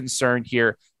real concern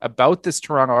here about this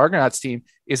Toronto Argonauts team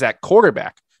is at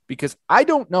quarterback, because I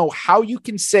don't know how you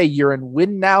can say you're in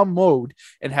win now mode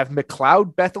and have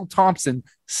McLeod Bethel Thompson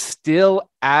still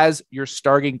as your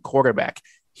starting quarterback.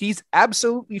 He's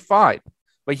absolutely fine,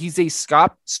 but he's a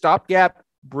stopgap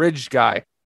bridge guy.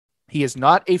 He is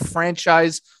not a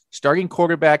franchise starting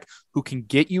quarterback who can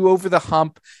get you over the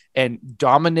hump and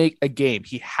dominate a game.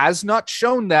 He has not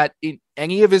shown that in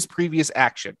any of his previous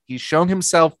action. He's shown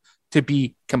himself to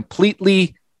be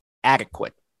completely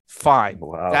adequate. Fine.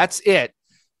 Wow. That's it.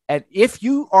 And if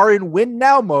you are in win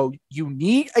now mode, you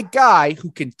need a guy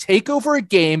who can take over a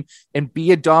game and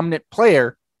be a dominant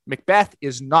player. Macbeth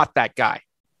is not that guy.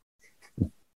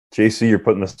 JC, you're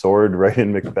putting the sword right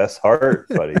in Macbeth's heart,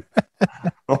 buddy.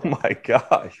 Oh my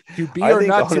gosh. To be or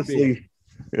not honestly,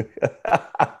 to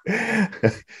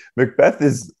be. Macbeth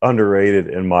is underrated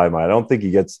in my mind. I don't think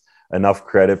he gets enough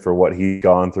credit for what he's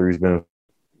gone through. He's been with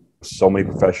so many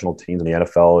professional teams in the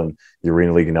NFL and the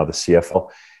Arena League and now the CFL.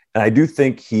 And I do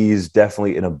think he's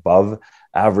definitely an above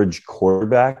average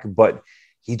quarterback, but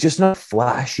he's just not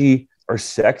flashy or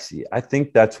sexy. I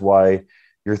think that's why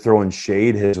you're throwing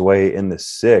shade his way in the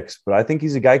 6th, but I think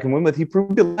he's a guy who can win with. He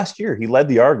proved it last year. He led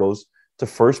the Argos to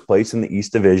first place in the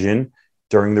East Division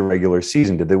during the regular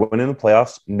season. Did they win in the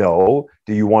playoffs? No.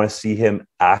 Do you want to see him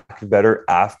act better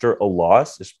after a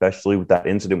loss, especially with that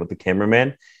incident with the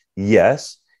cameraman?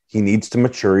 Yes. He needs to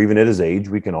mature even at his age.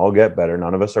 We can all get better.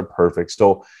 None of us are perfect.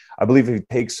 So I believe if he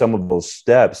takes some of those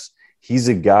steps, he's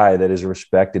a guy that is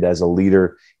respected as a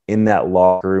leader in that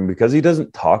locker room because he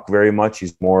doesn't talk very much.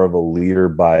 He's more of a leader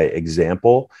by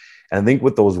example. And I think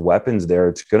with those weapons there,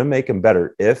 it's going to make him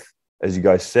better if, as you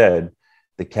guys said,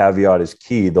 the caveat is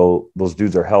key, though those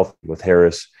dudes are healthy with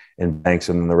Harris and Banks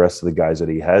and then the rest of the guys that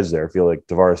he has there. I feel like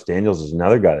Tavares Daniels is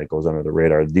another guy that goes under the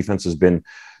radar. The defense has been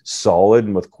solid,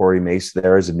 and with Corey Mace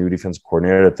there as a new defensive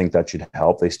coordinator, I think that should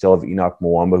help. They still have Enoch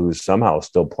Mwamba, who's somehow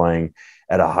still playing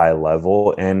at a high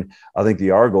level. And I think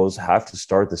the Argos have to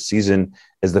start the season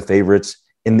as the favorites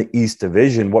in the East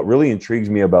Division. What really intrigues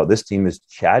me about this team is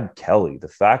Chad Kelly. The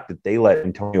fact that they let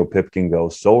Antonio Pipkin go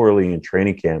so early in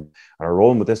training camp and are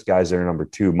rolling with this guy as their number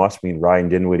 2 must mean Ryan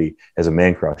Dinwiddie has a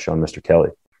man crush on Mr. Kelly.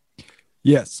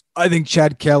 Yes, I think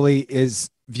Chad Kelly is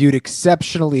viewed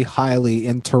exceptionally highly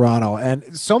in Toronto,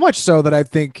 and so much so that I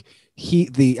think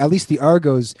at least the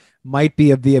Argos might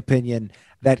be of the opinion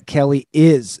that Kelly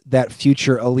is that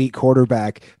future elite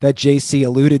quarterback that JC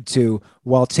alluded to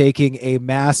while taking a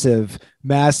massive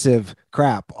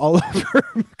crap all over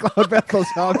Cloud Bethel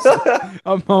Thompson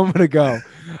a moment ago.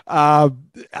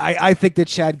 I think that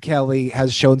Chad Kelly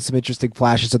has shown some interesting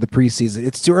flashes of the preseason.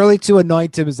 It's too early to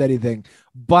anoint him as anything,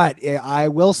 but I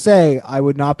will say I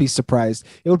would not be surprised.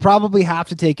 It would probably have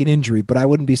to take an injury, but I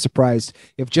wouldn't be surprised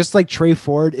if, just like Trey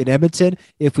Ford in Edmonton,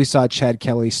 if we saw Chad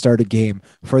Kelly start a game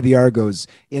for the Argos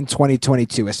in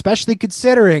 2022, especially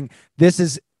considering this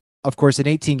is, of course, an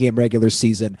 18-game regular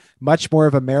season, much more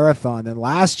of a marathon than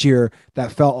last year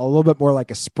that felt a little bit more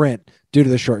like a sprint due to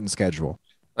the shortened schedule.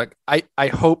 Like, I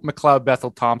hope McLeod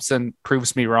Bethel Thompson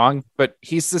proves me wrong, but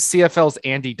he's the CFL's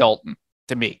Andy Dalton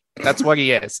to me. That's what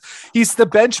he is. He's the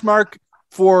benchmark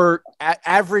for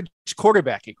average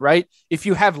quarterbacking, right? If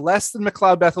you have less than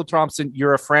McLeod Bethel Thompson,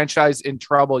 you're a franchise in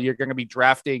trouble. You're going to be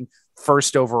drafting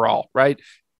first overall, right?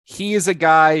 He is a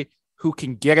guy who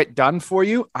can get it done for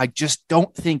you. I just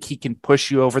don't think he can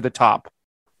push you over the top.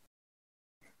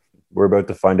 We're about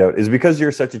to find out. Is it because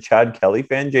you're such a Chad Kelly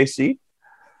fan, JC?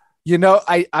 You know,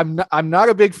 I'm not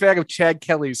a big fan of Chad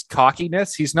Kelly's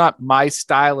cockiness. He's not my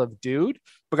style of dude,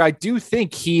 but I do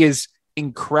think he is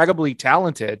incredibly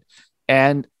talented.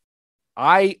 And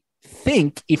I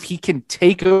think if he can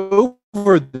take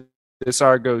over this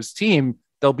Argos team,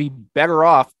 they'll be better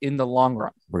off in the long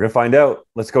run. We're going to find out.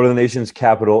 Let's go to the nation's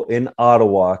capital in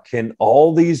Ottawa. Can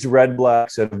all these Red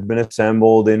Blacks that have been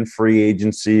assembled in free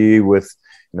agency with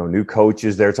new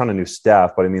coaches there. It's on a new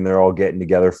staff, but I mean, they're all getting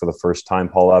together for the first time.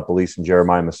 Paul Lapalisse and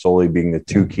Jeremiah Masoli being the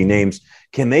 2 key names.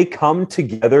 Can they come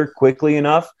together quickly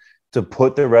enough to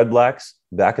put the Red Blacks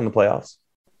back in the playoffs?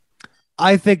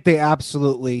 I think they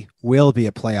absolutely will be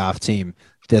a playoff team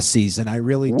this season. I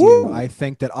really do. Woo! I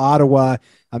think that Ottawa,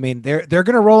 I mean, they're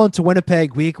going to roll into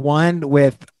Winnipeg week 1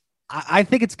 with, I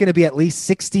think it's going to be at least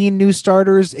 16 new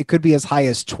starters. It could be as high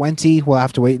as 20. We'll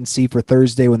have to wait and see for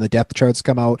Thursday when the depth charts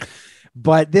come out.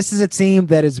 But this is a team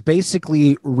that has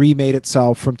basically remade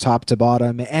itself from top to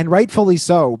bottom, and rightfully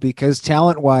so, because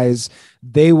talent-wise,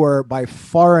 they were by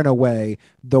far and away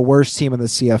the worst team in the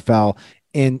CFL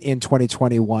in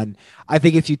 2021. I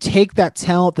think if you take that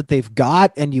talent that they've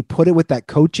got and you put it with that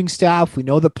coaching staff, we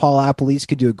know that Paul Lapalisse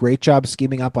could do a great job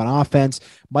scheming up on offense.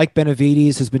 Mike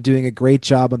Benavides has been doing a great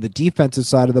job on the defensive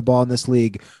side of the ball in this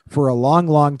league for a long,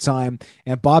 long time.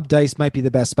 And Bob Dice might be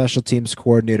the best special teams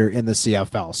coordinator in the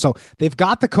CFL. So they've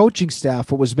got the coaching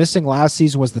staff. What was missing last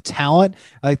season was the talent.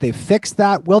 I think they've fixed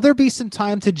that. Will there be some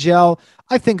time to gel?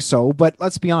 I think so. But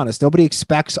let's be honest. Nobody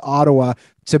expects Ottawa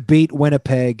to beat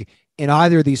Winnipeg in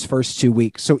either of these first 2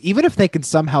 weeks. So even if they can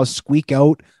somehow squeak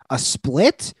out a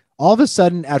split, all of a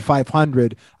sudden at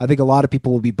 500, I think a lot of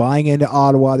people will be buying into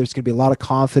Ottawa. There's going to be a lot of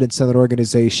confidence in that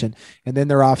organization, and then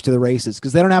they're off to the races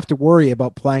because they don't have to worry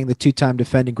about playing the 2-time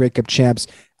defending Grey Cup champs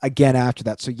again after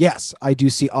that. So yes, I do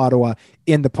see Ottawa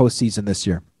in the postseason this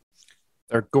year.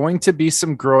 There are going to be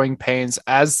some growing pains,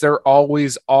 as there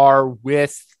always are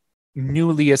with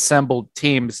newly assembled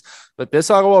teams, but this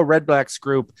Ottawa Red Blacks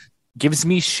group gives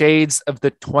me shades of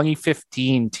the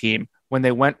 2015 team when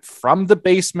they went from the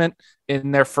basement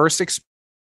in their first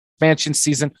expansion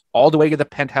season all the way to the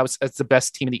penthouse as the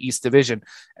best team in the East Division.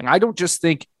 And I don't just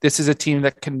think this is a team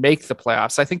that can make the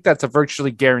playoffs. I think that's a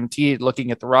virtually guaranteed looking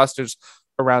at the rosters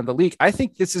around the league. I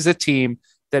think this is a team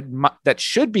that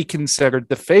should be considered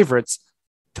the favorites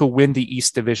to win the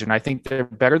East Division. I think they're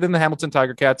better than the Hamilton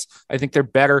Tiger Cats. I think they're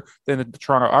better than the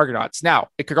Toronto Argonauts. Now,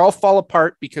 it could all fall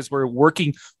apart because we're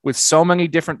working with so many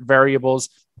different variables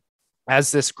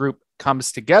as this group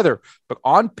comes together. But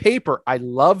on paper, I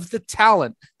love the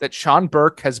talent that Sean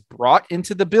Burke has brought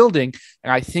into the building.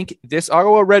 And I think this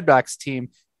Ottawa Redbacks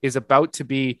team is about to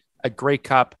be a Grey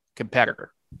Cup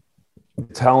competitor.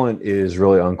 Talent is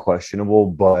really unquestionable,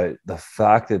 but the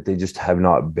fact that they just have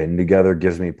not been together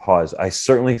gives me pause. I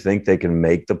certainly think they can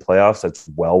make the playoffs. That's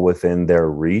well within their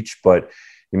reach. But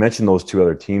you mentioned those two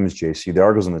other teams, JC, the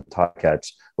Argos and the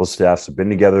Ticats. Those staffs have been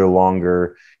together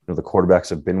longer. You know, the quarterbacks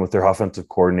have been with their offensive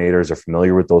coordinators, are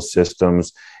familiar with those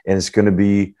systems, and it's going to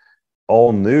be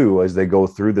all new as they go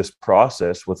through this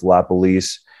process with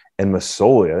LaPolice and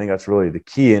Masoli. I think that's really the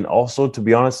key. And also, to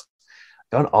be honest,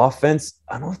 on offense,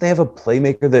 I don't know if they have a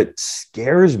playmaker that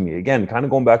scares me. Again, kind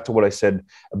of going back to what I said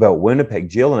about Winnipeg,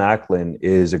 Jalen Acklin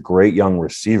is a great young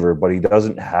receiver, but he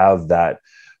doesn't have that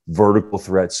vertical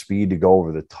threat speed to go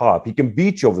over the top. He can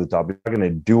beat you over the top. He's not going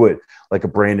to do it like a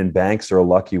Brandon Banks or a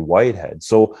Lucky Whitehead.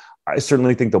 So I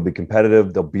certainly think they'll be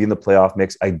competitive. They'll be in the playoff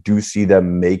mix. I do see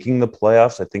them making the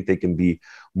playoffs. I think they can be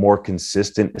more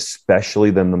consistent,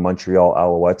 especially than the Montreal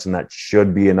Alouettes, and that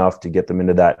should be enough to get them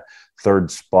into that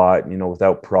third spot, you know,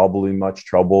 without probably much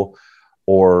trouble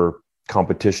or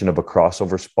competition of a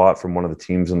crossover spot from one of the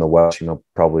teams in the West, you know,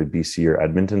 probably BC or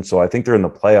Edmonton. So I think they're in the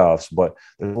playoffs, but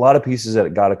there's a lot of pieces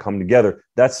that got to come together.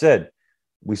 That said,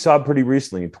 we saw pretty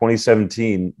recently in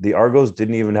 2017, the Argos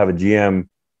didn't even have a GM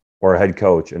or a head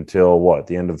coach until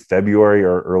the end of February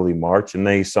or early March, and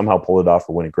they somehow pulled it off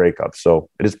for winning Grey Cup. So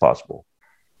it is possible.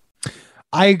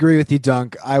 I agree with you,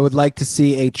 Dunk. I would like to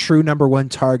see a true number one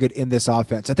target in this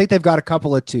offense. I think they've got a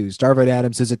couple of twos. Darvin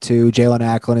Adams is a two. Jalen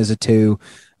Acklin is a two.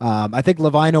 I think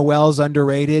Levi Noel's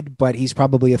underrated, but he's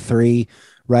probably a three,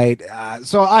 right?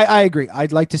 So I agree.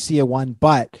 I'd like to see a one,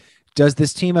 but does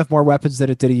this team have more weapons than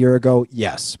it did a year ago?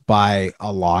 Yes, by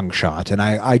a long shot. And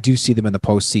I do see them in the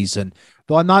postseason,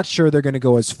 though I'm not sure they're going to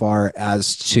go as far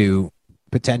as to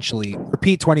potentially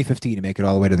repeat 2015 and make it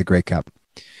all the way to the Grey Cup.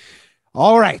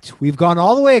 All right, we've gone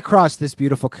all the way across this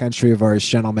beautiful country of ours,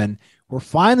 gentlemen. We're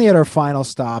finally at our final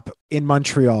stop in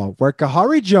Montreal, where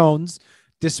Kahari Jones,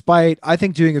 despite, I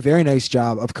think, doing a very nice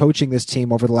job of coaching this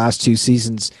team over the last two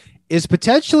seasons, is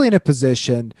potentially in a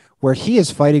position where he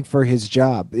is fighting for his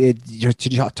job.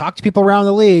 To talk to people around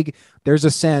the league, there's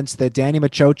a sense that Danny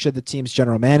Machocha, the team's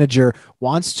general manager,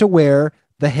 wants to wear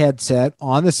the headset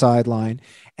on the sideline.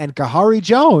 And Kahari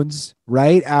Jones,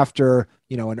 right after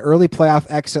an early playoff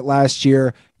exit last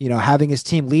year, having his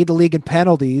team lead the league in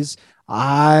penalties,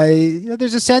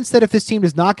 there's a sense that if this team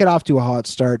does not get off to a hot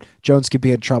start, Jones could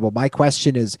be in trouble. My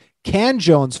question is, can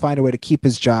Jones find a way to keep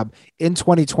his job in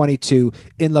 2022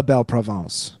 in La Belle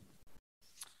Province?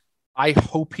 I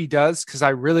hope he does, because I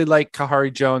really like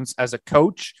Kahari Jones as a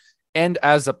coach and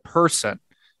as a person,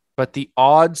 but the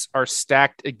odds are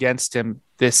stacked against him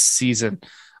this season.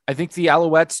 I think the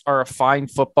Alouettes are a fine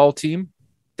football team.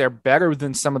 They're better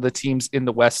than some of the teams in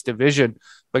the West Division.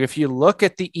 But if you look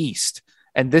at the East,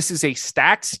 and this is a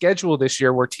stacked schedule this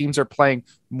year where teams are playing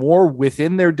more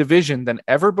within their division than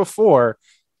ever before,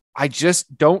 I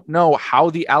just don't know how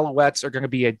the Alouettes are going to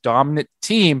be a dominant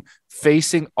team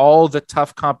facing all the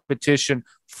tough competition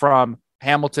from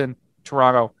Hamilton,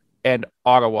 Toronto, and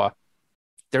Ottawa.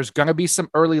 There's going to be some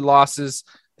early losses.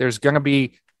 There's going to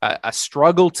be a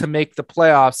struggle to make the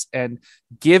playoffs. And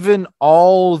given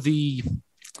all the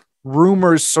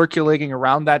rumors circulating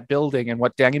around that building and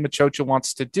what Danny Machocha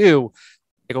wants to do,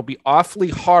 it'll be awfully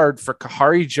hard for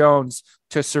Kahari Jones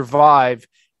to survive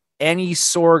any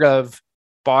sort of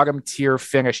bottom tier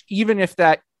finish, even if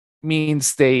that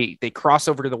means they cross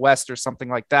over to the West or something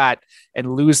like that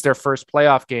and lose their first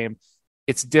playoff game.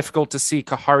 It's difficult to see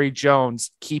Kahari Jones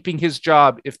keeping his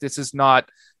job if this is not,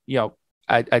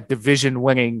 a division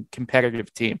winning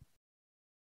competitive team.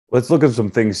 Let's look at some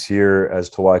things here as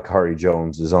to why Kahari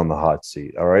Jones is on the hot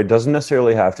seat. All right. Doesn't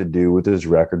necessarily have to do with his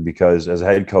record, because as a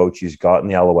head coach, he's gotten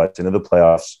the Alouettes into the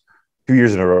playoffs 2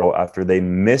 years in a row after they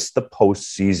missed the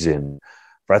postseason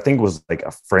for, I think it was like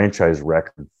a franchise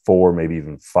record 4, maybe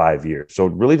even 5 years. So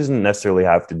it really doesn't necessarily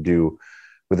have to do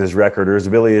with his record or his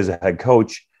ability as a head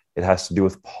coach. It has to do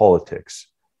with politics.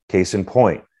 Case in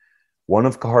point, one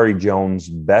of Kahari Jones'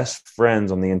 best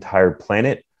friends on the entire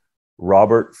planet,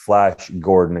 Robert Flash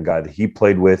Gordon, a guy that he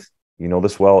played with, you know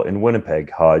this well, in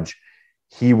Winnipeg, Hodge.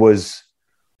 He was,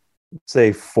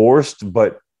 say, forced,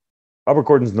 but Robert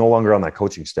Gordon's no longer on that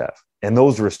coaching staff. And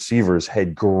those receivers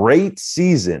had great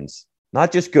seasons,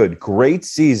 not just good, great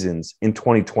seasons in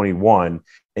 2021.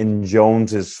 And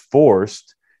Jones is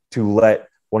forced to let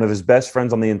one of his best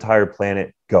friends on the entire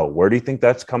planet go. Where do you think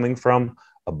that's coming from?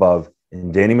 Above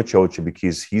in Danny Machocha,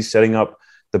 because he's setting up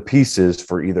the pieces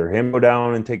for either him to go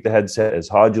down and take the headset, as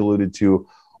Hodge alluded to,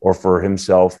 or for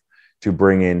himself to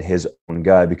bring in his own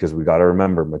guy, because we got to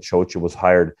remember Machocha was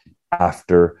hired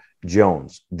after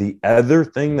Jones. The other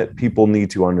thing that people need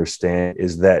to understand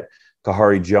is that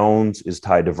Kahari Jones is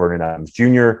tied to Vernon Adams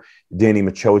Jr. Danny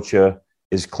Machocha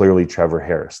is clearly Trevor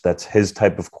Harris. That's his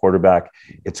type of quarterback.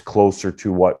 It's closer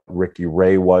to what Ricky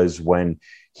Ray was when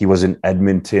he was in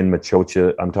Edmonton.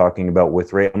 Machocha, I'm talking about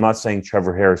with Ray. I'm not saying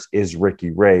Trevor Harris is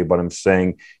Ricky Ray, but I'm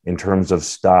saying in terms of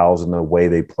styles and the way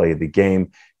they play the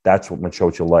game, that's what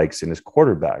Machocha likes in his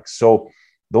quarterbacks. So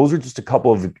those are just a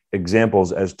couple of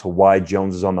examples as to why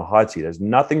Jones is on the hot seat. It has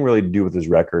nothing really to do with his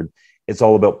record. It's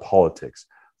all about politics.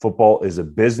 Football is a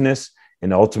business,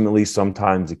 and ultimately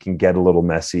sometimes it can get a little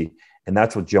messy. And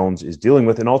that's what Jones is dealing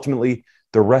with. And ultimately,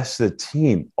 the rest of the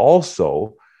team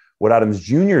also, what Adams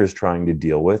Jr. is trying to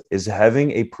deal with is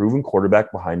having a proven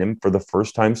quarterback behind him for the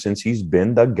first time since he's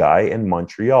been the guy in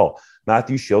Montreal.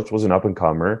 Matthew Shiltz was an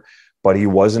up-and-comer, but he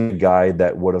wasn't a guy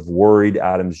that would have worried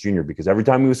Adams Jr. because every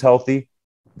time he was healthy,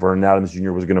 Vernon Adams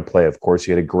Jr. was going to play. Of course,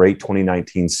 he had a great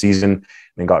 2019 season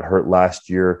and got hurt last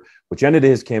year, which ended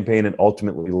his campaign and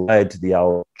ultimately led to the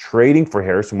Owl trading for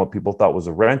Harris and what people thought was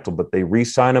a rental, but they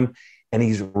re-signed him, and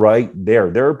he's right there.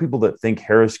 There are people that think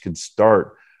Harris could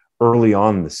start early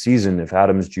on in the season if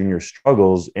Adams Jr.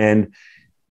 struggles, and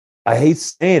I hate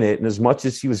saying it, and as much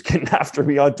as he was getting after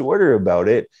me on Twitter about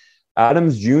it,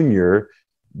 Adams Jr.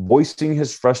 voicing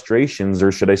his frustrations,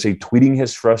 or should I say tweeting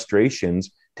his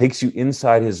frustrations, takes you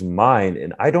inside his mind,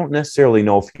 and I don't necessarily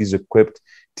know if he's equipped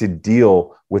to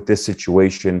deal with this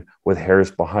situation with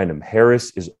Harris behind him.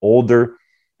 Harris is older,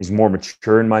 he's more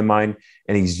mature in my mind,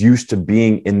 and he's used to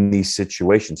being in these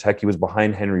situations. Heck, he was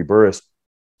behind Henry Burris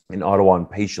in Ottawa and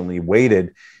patiently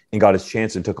waited and got his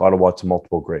chance and took Ottawa to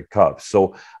multiple Grey Cups.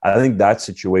 So I think that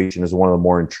situation is one of the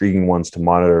more intriguing ones to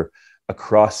monitor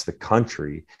across the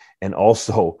country, and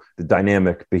also the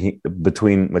dynamic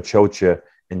between Machocha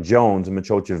and Jones. And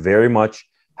Machocha very much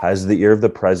has the ear of the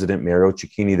president, Mario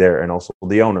Cecchini, there, and also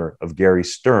the owner of Gary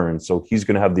Stern. So he's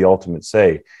going to have the ultimate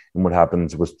say in what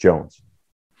happens with Jones.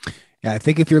 Yeah, I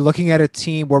think if you're looking at a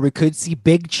team where we could see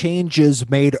big changes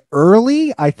made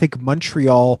early, I think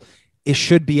Montreal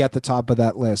should be at the top of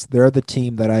that list. They're the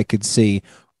team that I could see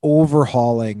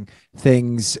overhauling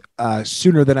things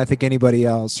sooner than I think anybody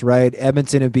else, right?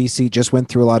 Edmonton and BC just went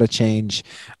through a lot of change.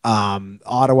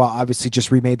 Ottawa obviously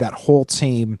just remade that whole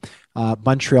team.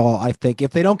 Montreal, I think, if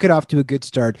they don't get off to a good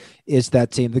start, is that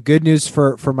team. The good news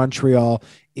for Montreal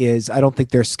is I don't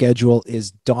think their schedule is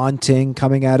daunting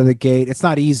coming out of the gate. It's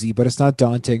not easy, but it's not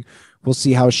daunting. We'll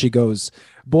see how she goes.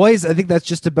 Boys, I think that's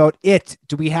just about it.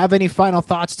 Do we have any final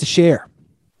thoughts to share?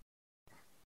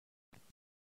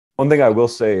 One thing I will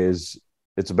say is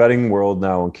it's a betting world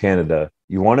now in Canada.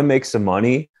 You want to make some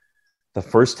money, the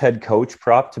first head coach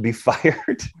prop to be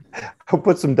fired, I'll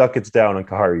put some ducats down on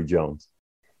Kahari Jones.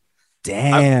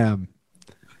 Damn.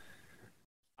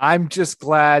 I'm just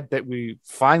glad that we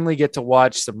finally get to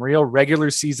watch some real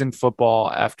regular season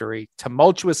football after a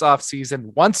tumultuous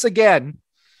offseason. Once again,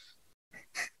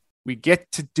 we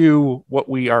get to do what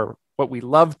we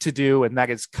love to do, and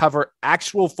that is cover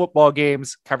actual football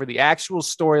games, cover the actual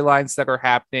storylines that are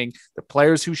happening, the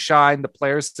players who shine, the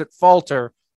players that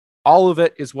falter. All of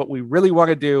it is what we really want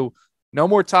to do. No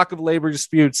more talk of labor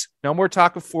disputes, no more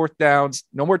talk of fourth downs,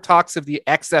 no more talks of the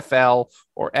XFL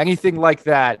or anything like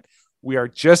that. We are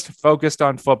just focused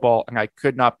on football, and I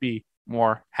could not be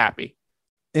more happy.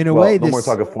 In a way, no more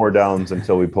talk of four downs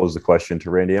until we pose the question to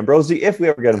Randy Ambrosie, if we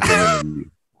ever get him for an interview.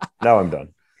 Now I'm done.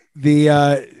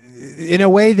 In a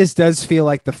way, this does feel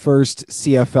like the first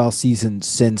CFL season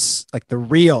since, like the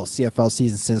real CFL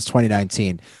season since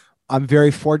 2019. I'm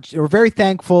very fortunate. We're very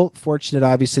fortunate,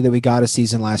 obviously, that we got a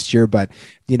season last year, but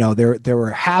you know, there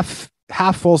were half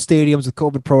full stadiums with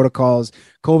COVID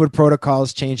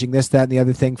protocols changing this, that, and the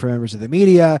other thing for members of the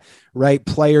media, right?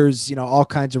 Players, you know, all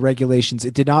kinds of regulations.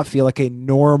 It did not feel like a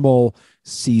normal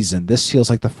season. This feels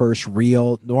like the first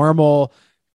real normal,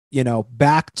 you know,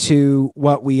 back to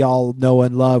what we all know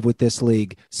and love with this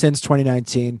league since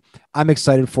 2019. I'm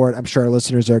excited for it. I'm sure our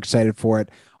listeners are excited for it.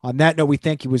 On that note, we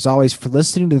thank you as always for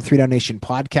listening to the 3 Down Nation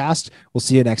podcast. We'll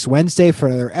see you next Wednesday for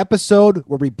another episode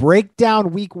where we break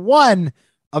down week 1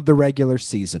 of the regular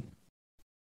season.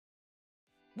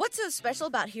 What's so special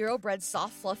about Hero Bread's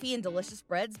soft, fluffy, and delicious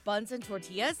breads, buns, and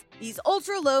tortillas? These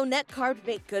ultra-low net-carb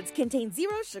baked goods contain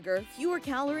 0 sugar, fewer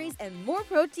calories, and more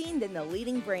protein than the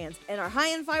leading brands, and are high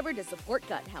in fiber to support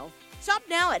gut health. Shop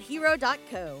now at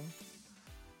Hero.co.